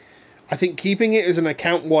think keeping it as an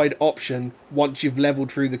account-wide option once you've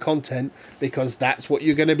leveled through the content, because that's what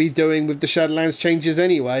you're going to be doing with the Shadowlands changes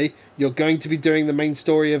anyway. You're going to be doing the main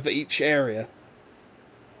story of each area.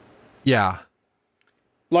 Yeah.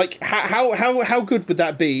 Like, how good would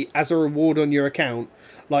that be as a reward on your account?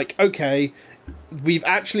 Like, okay, we've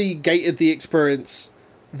actually gated the experience.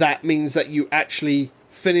 That means that you actually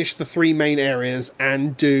finish the 3 main areas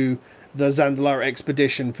and do the Zandalar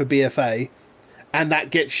expedition for BFA, and that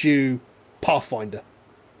gets you Pathfinder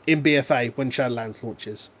in BFA when Shadowlands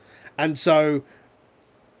launches. And so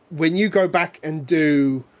when you go back and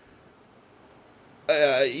do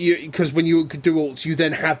because when you do alts, you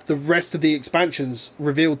then have the rest of the expansions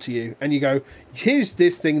revealed to you, and you go, here's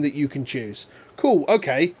this thing that you can choose. Cool,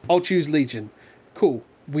 okay, I'll choose Legion. Cool,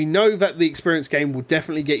 we know that the experience game will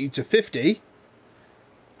definitely get you to 50,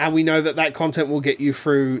 and we know that that content will get you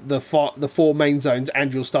through the 4 main zones,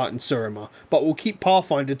 and you'll start in Surima. But we'll keep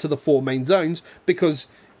Pathfinder to the 4 main zones because,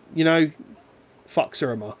 you know, fuck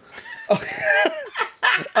Surima.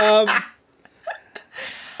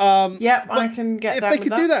 Yep, I can get if down they with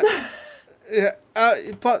could do that. Yeah,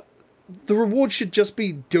 but the reward should just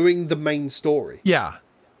be doing the main story. Yeah.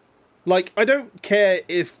 Like, I don't care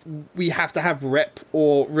if we have to have rep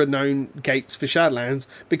or renown gates for Shadowlands,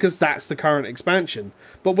 because that's the current expansion.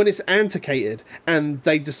 But when it's antiquated and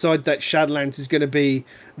they decide that Shadowlands is going to be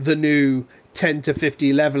the new 10 to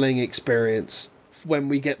 50 leveling experience when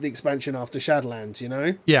we get the expansion after Shadowlands, you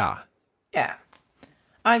know? Yeah. Yeah.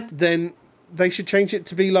 Then they should change it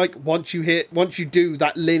to be like, once you do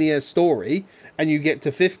that linear story and you get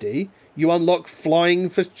to 50, you unlock flying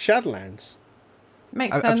for Shadowlands.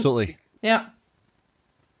 Makes sense. Absolutely. Yeah.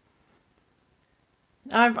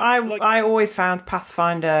 I always found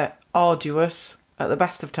Pathfinder arduous at the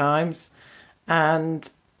best of times, and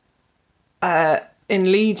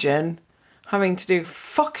in Legion, having to do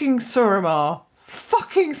fucking Suramar.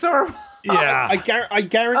 Yeah. I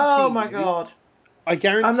guarantee. Oh my god. I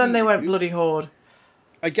guarantee. And then they went bloody Horde.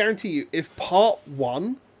 I guarantee you, if part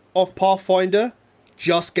 1 of Pathfinder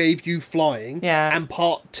just gave you flying, Yeah. and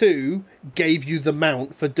part 2 gave you the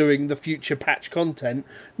mount for doing the future patch content,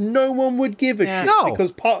 no one would give a Yeah. shit.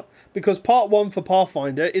 No. Because part 1 for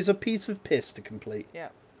Pathfinder is a piece of piss to complete. Yeah.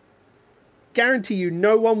 Guarantee you,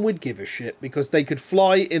 no one would give a shit because they could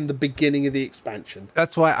fly in the beginning of the expansion.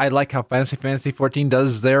 That's why I like how Fantasy 14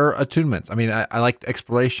 does their attunements. I mean, I like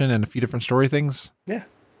exploration and a few different story things, Yeah.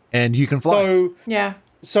 and you can fly. Yeah.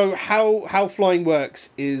 So how flying works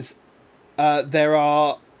is there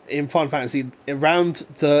are in Final Fantasy around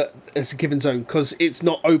it's a given zone, because it's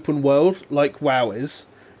not open world like WoW is.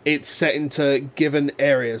 It's set into given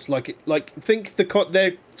areas. Like think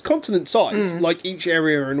they're continent size, like each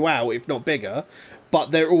area in WoW, if not bigger, but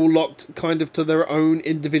they're all locked kind of to their own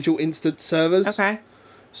individual instance servers. Okay.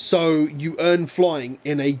 So you earn flying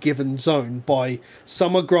in a given zone by,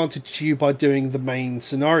 some are granted to you by doing the main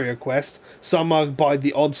scenario quest, some are by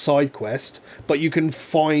the odd side quest, but you can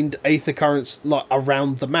find Aether currents like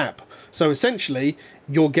around the map. So essentially,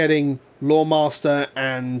 you're getting Lawmaster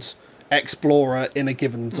and Explorer in a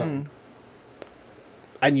given zone.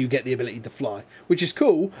 And you get the ability to fly, which is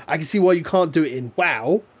cool. I can see why you can't do it in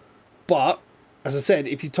WoW, but as I said,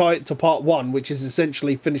 if you tie it to part 1, which is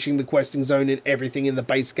essentially finishing the questing zone in everything in the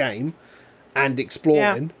base game and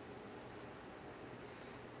exploring,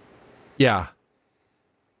 Yeah.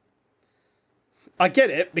 I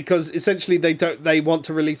get it, because essentially they want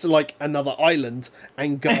to release like another island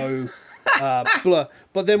and go blah.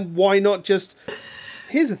 But then why not just?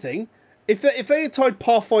 Here's the thing: if they had tied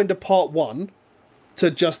Pathfinder Part 1 to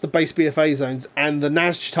just the base BFA zones, and the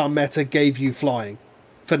Nazjatar meta gave you flying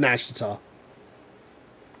for Nazjatar.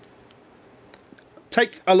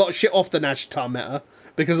 Take a lot of shit off the Nazjatar meta,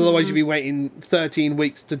 because otherwise you'd be waiting 13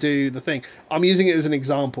 weeks to do the thing. I'm using it as an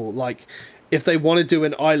example. Like, if they want to do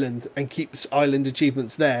an island and keep island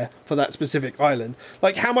achievements there for that specific island,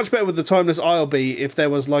 like, how much better would the Timeless Isle be if there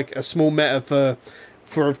was like a small meta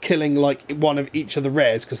for killing like one of each of the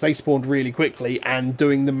rares, because they spawned really quickly, and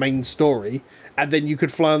doing the main story, and then you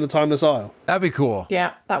could fly on the Timeless Isle. That'd be cool.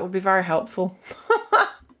 Yeah, that would be very helpful.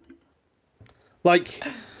 Like,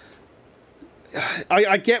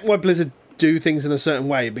 I get why Blizzard do things in a certain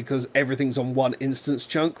way, because everything's on one instance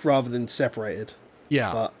chunk rather than separated.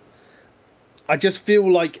 Yeah. But I just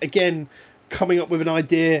feel like, again, coming up with an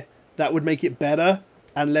idea that would make it better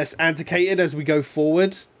and less antiquated as we go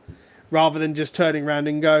forward, rather than just turning around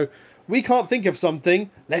and go, we can't think of something,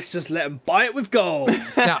 let's just let them buy it with gold.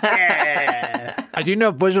 Now, Yeah. I do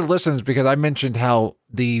know Blizzard listens, because I mentioned how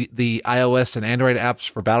the iOS and Android apps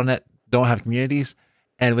for Battle.net don't have communities,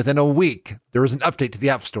 and within a week there was an update to the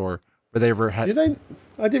App Store where they were had. Did they?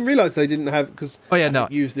 I didn't realize they didn't have, because Oh yeah, no.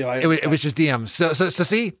 use the iOS. It was just DMs. So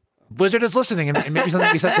see, Blizzard is listening, and maybe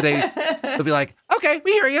something we said today, they'll be like, okay,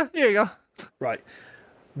 we hear you. Here you go. Right.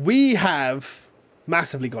 We have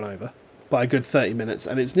massively gone over by a good 30 minutes,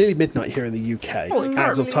 and it's nearly midnight here in the UK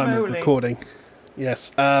as of time of recording.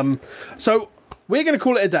 Yes. So we're going to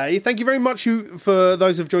call it a day. Thank you very much for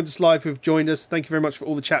those who've joined us live, who've joined us. Thank you very much for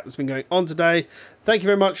all the chat that's been going on today. Thank you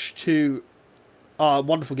very much to our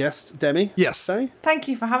wonderful guest, Demi. Yes. Thank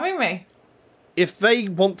you for having me. If they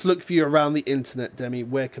want to look for you around the internet, Demi,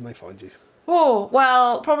 where can they find you? Oh,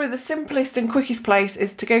 well, probably the simplest and quickest place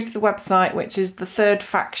is to go to the website, which is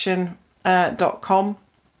thethirdfaction.com.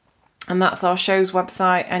 And that's our show's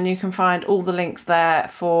website. And you can find all the links there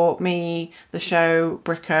for me, the show,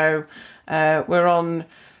 Bricko. We're on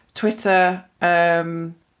Twitter,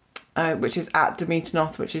 which is at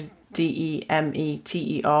Demeternoth, which is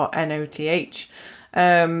DEMETERNOTH.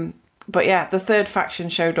 But yeah,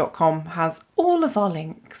 thethirdfactionshow.com has all of our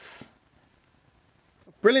links.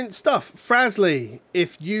 Brilliant stuff. Frasley,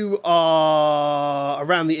 if you are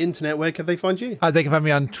around the internet, where can they find you? They can find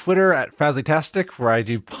me on Twitter at Frasleytastic, where I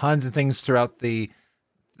do puns and things throughout the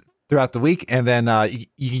week. And then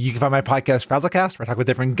you can find my podcast, Frazzlecast, where I talk with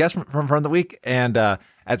different guests from the week. And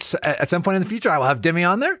at some point in the future, I will have Demi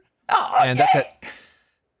on there. Oh, and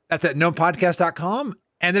that's at gnomepodcast.com.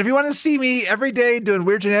 And then if you want to see me every day doing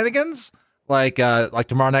weird shenanigans, like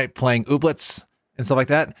tomorrow night playing Ooblets and stuff like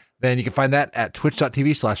that, then you can find that at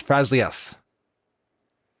twitch.tv/FrasleyS.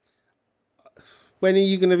 When are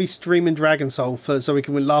you going to be streaming Dragon Soul so we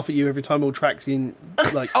can laugh at you every time all tracks in?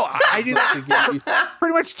 Like, I do that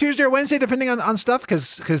pretty much Tuesday or Wednesday, depending on stuff.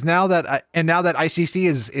 Because now that ICC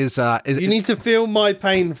is you need to feel my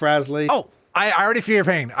pain, Frasley. Oh, I already feel your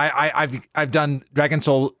pain. I've done Dragon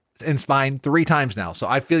Soul in Spine 3 times now, so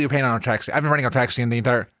I feel your pain on Traxxas. I've been running on Traxxas the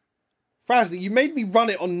entire. Frasley, you made me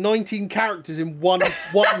run it on 19 characters in one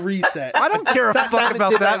reset. I don't care a fuck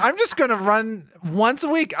about that. I'm just gonna run once a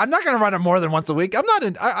week. I'm not gonna run it more than once a week. I'm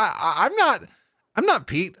not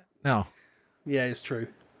Pete. No. Yeah, it's true.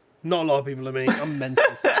 Not a lot of people are me. I'm mental.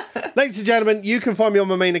 Ladies and gentlemen, you can find me on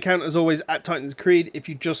my main account as always at Titans Creed. If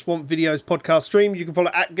you just want videos, podcast, stream, you can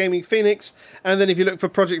follow at Gaming Phoenix. And then if you look for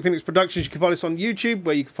Project Phoenix Productions, you can find us on YouTube,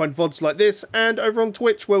 where you can find VODs like this, and over on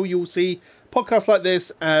Twitch, where you'll see podcasts like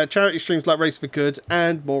this, charity streams like Race for Good,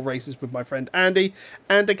 and more races with my friend Andy,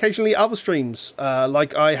 and occasionally other streams.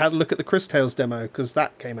 Like I had a look at the Chris Tales demo, because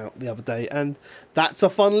that came out the other day, and that's a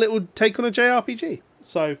fun little take on a JRPG.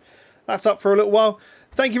 So that's up for a little while.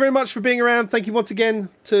 Thank you very much for being around. Thank you once again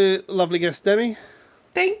to lovely guest Demi.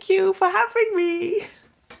 Thank you for having me.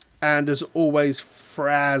 And as always,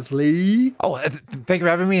 Frasley. Oh, thank you for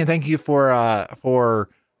having me, and thank you for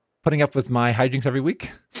putting up with my hijinks every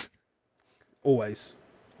week. Always.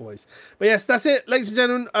 But yes, that's it, ladies and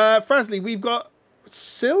gentlemen. Frasley, we've got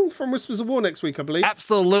Syl from Whispers of War next week, I believe.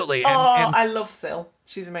 Absolutely. And I love Syl.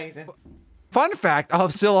 She's amazing. Fun fact, I'll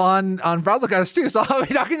have Syl on Browsercast too, so I'll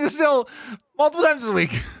be talking to Syl multiple times this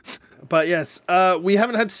week. But yes, we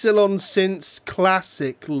haven't had Syl on since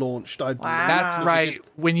Classic launched, I believe. Wow. That's right,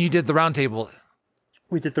 when you did the roundtable.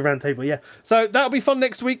 We did the roundtable, yeah. So that'll be fun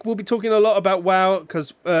next week. We'll be talking a lot about WoW,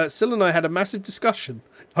 because Syl and I had a massive discussion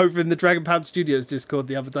over in the Dragon Pound Studios Discord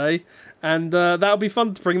the other day. And that'll be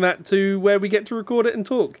fun to bring that to where we get to record it and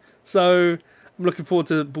talk. So I'm looking forward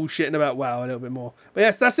to bullshitting about WoW a little bit more. But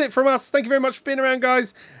yes, that's it from us. Thank you very much for being around,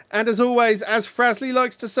 guys. And as always, as Frasley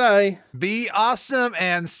likes to say, be awesome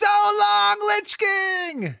and so long, Lich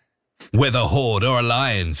King! Whether Horde or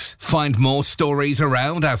Alliance, find more stories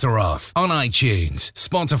around Azeroth on iTunes,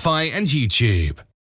 Spotify and YouTube.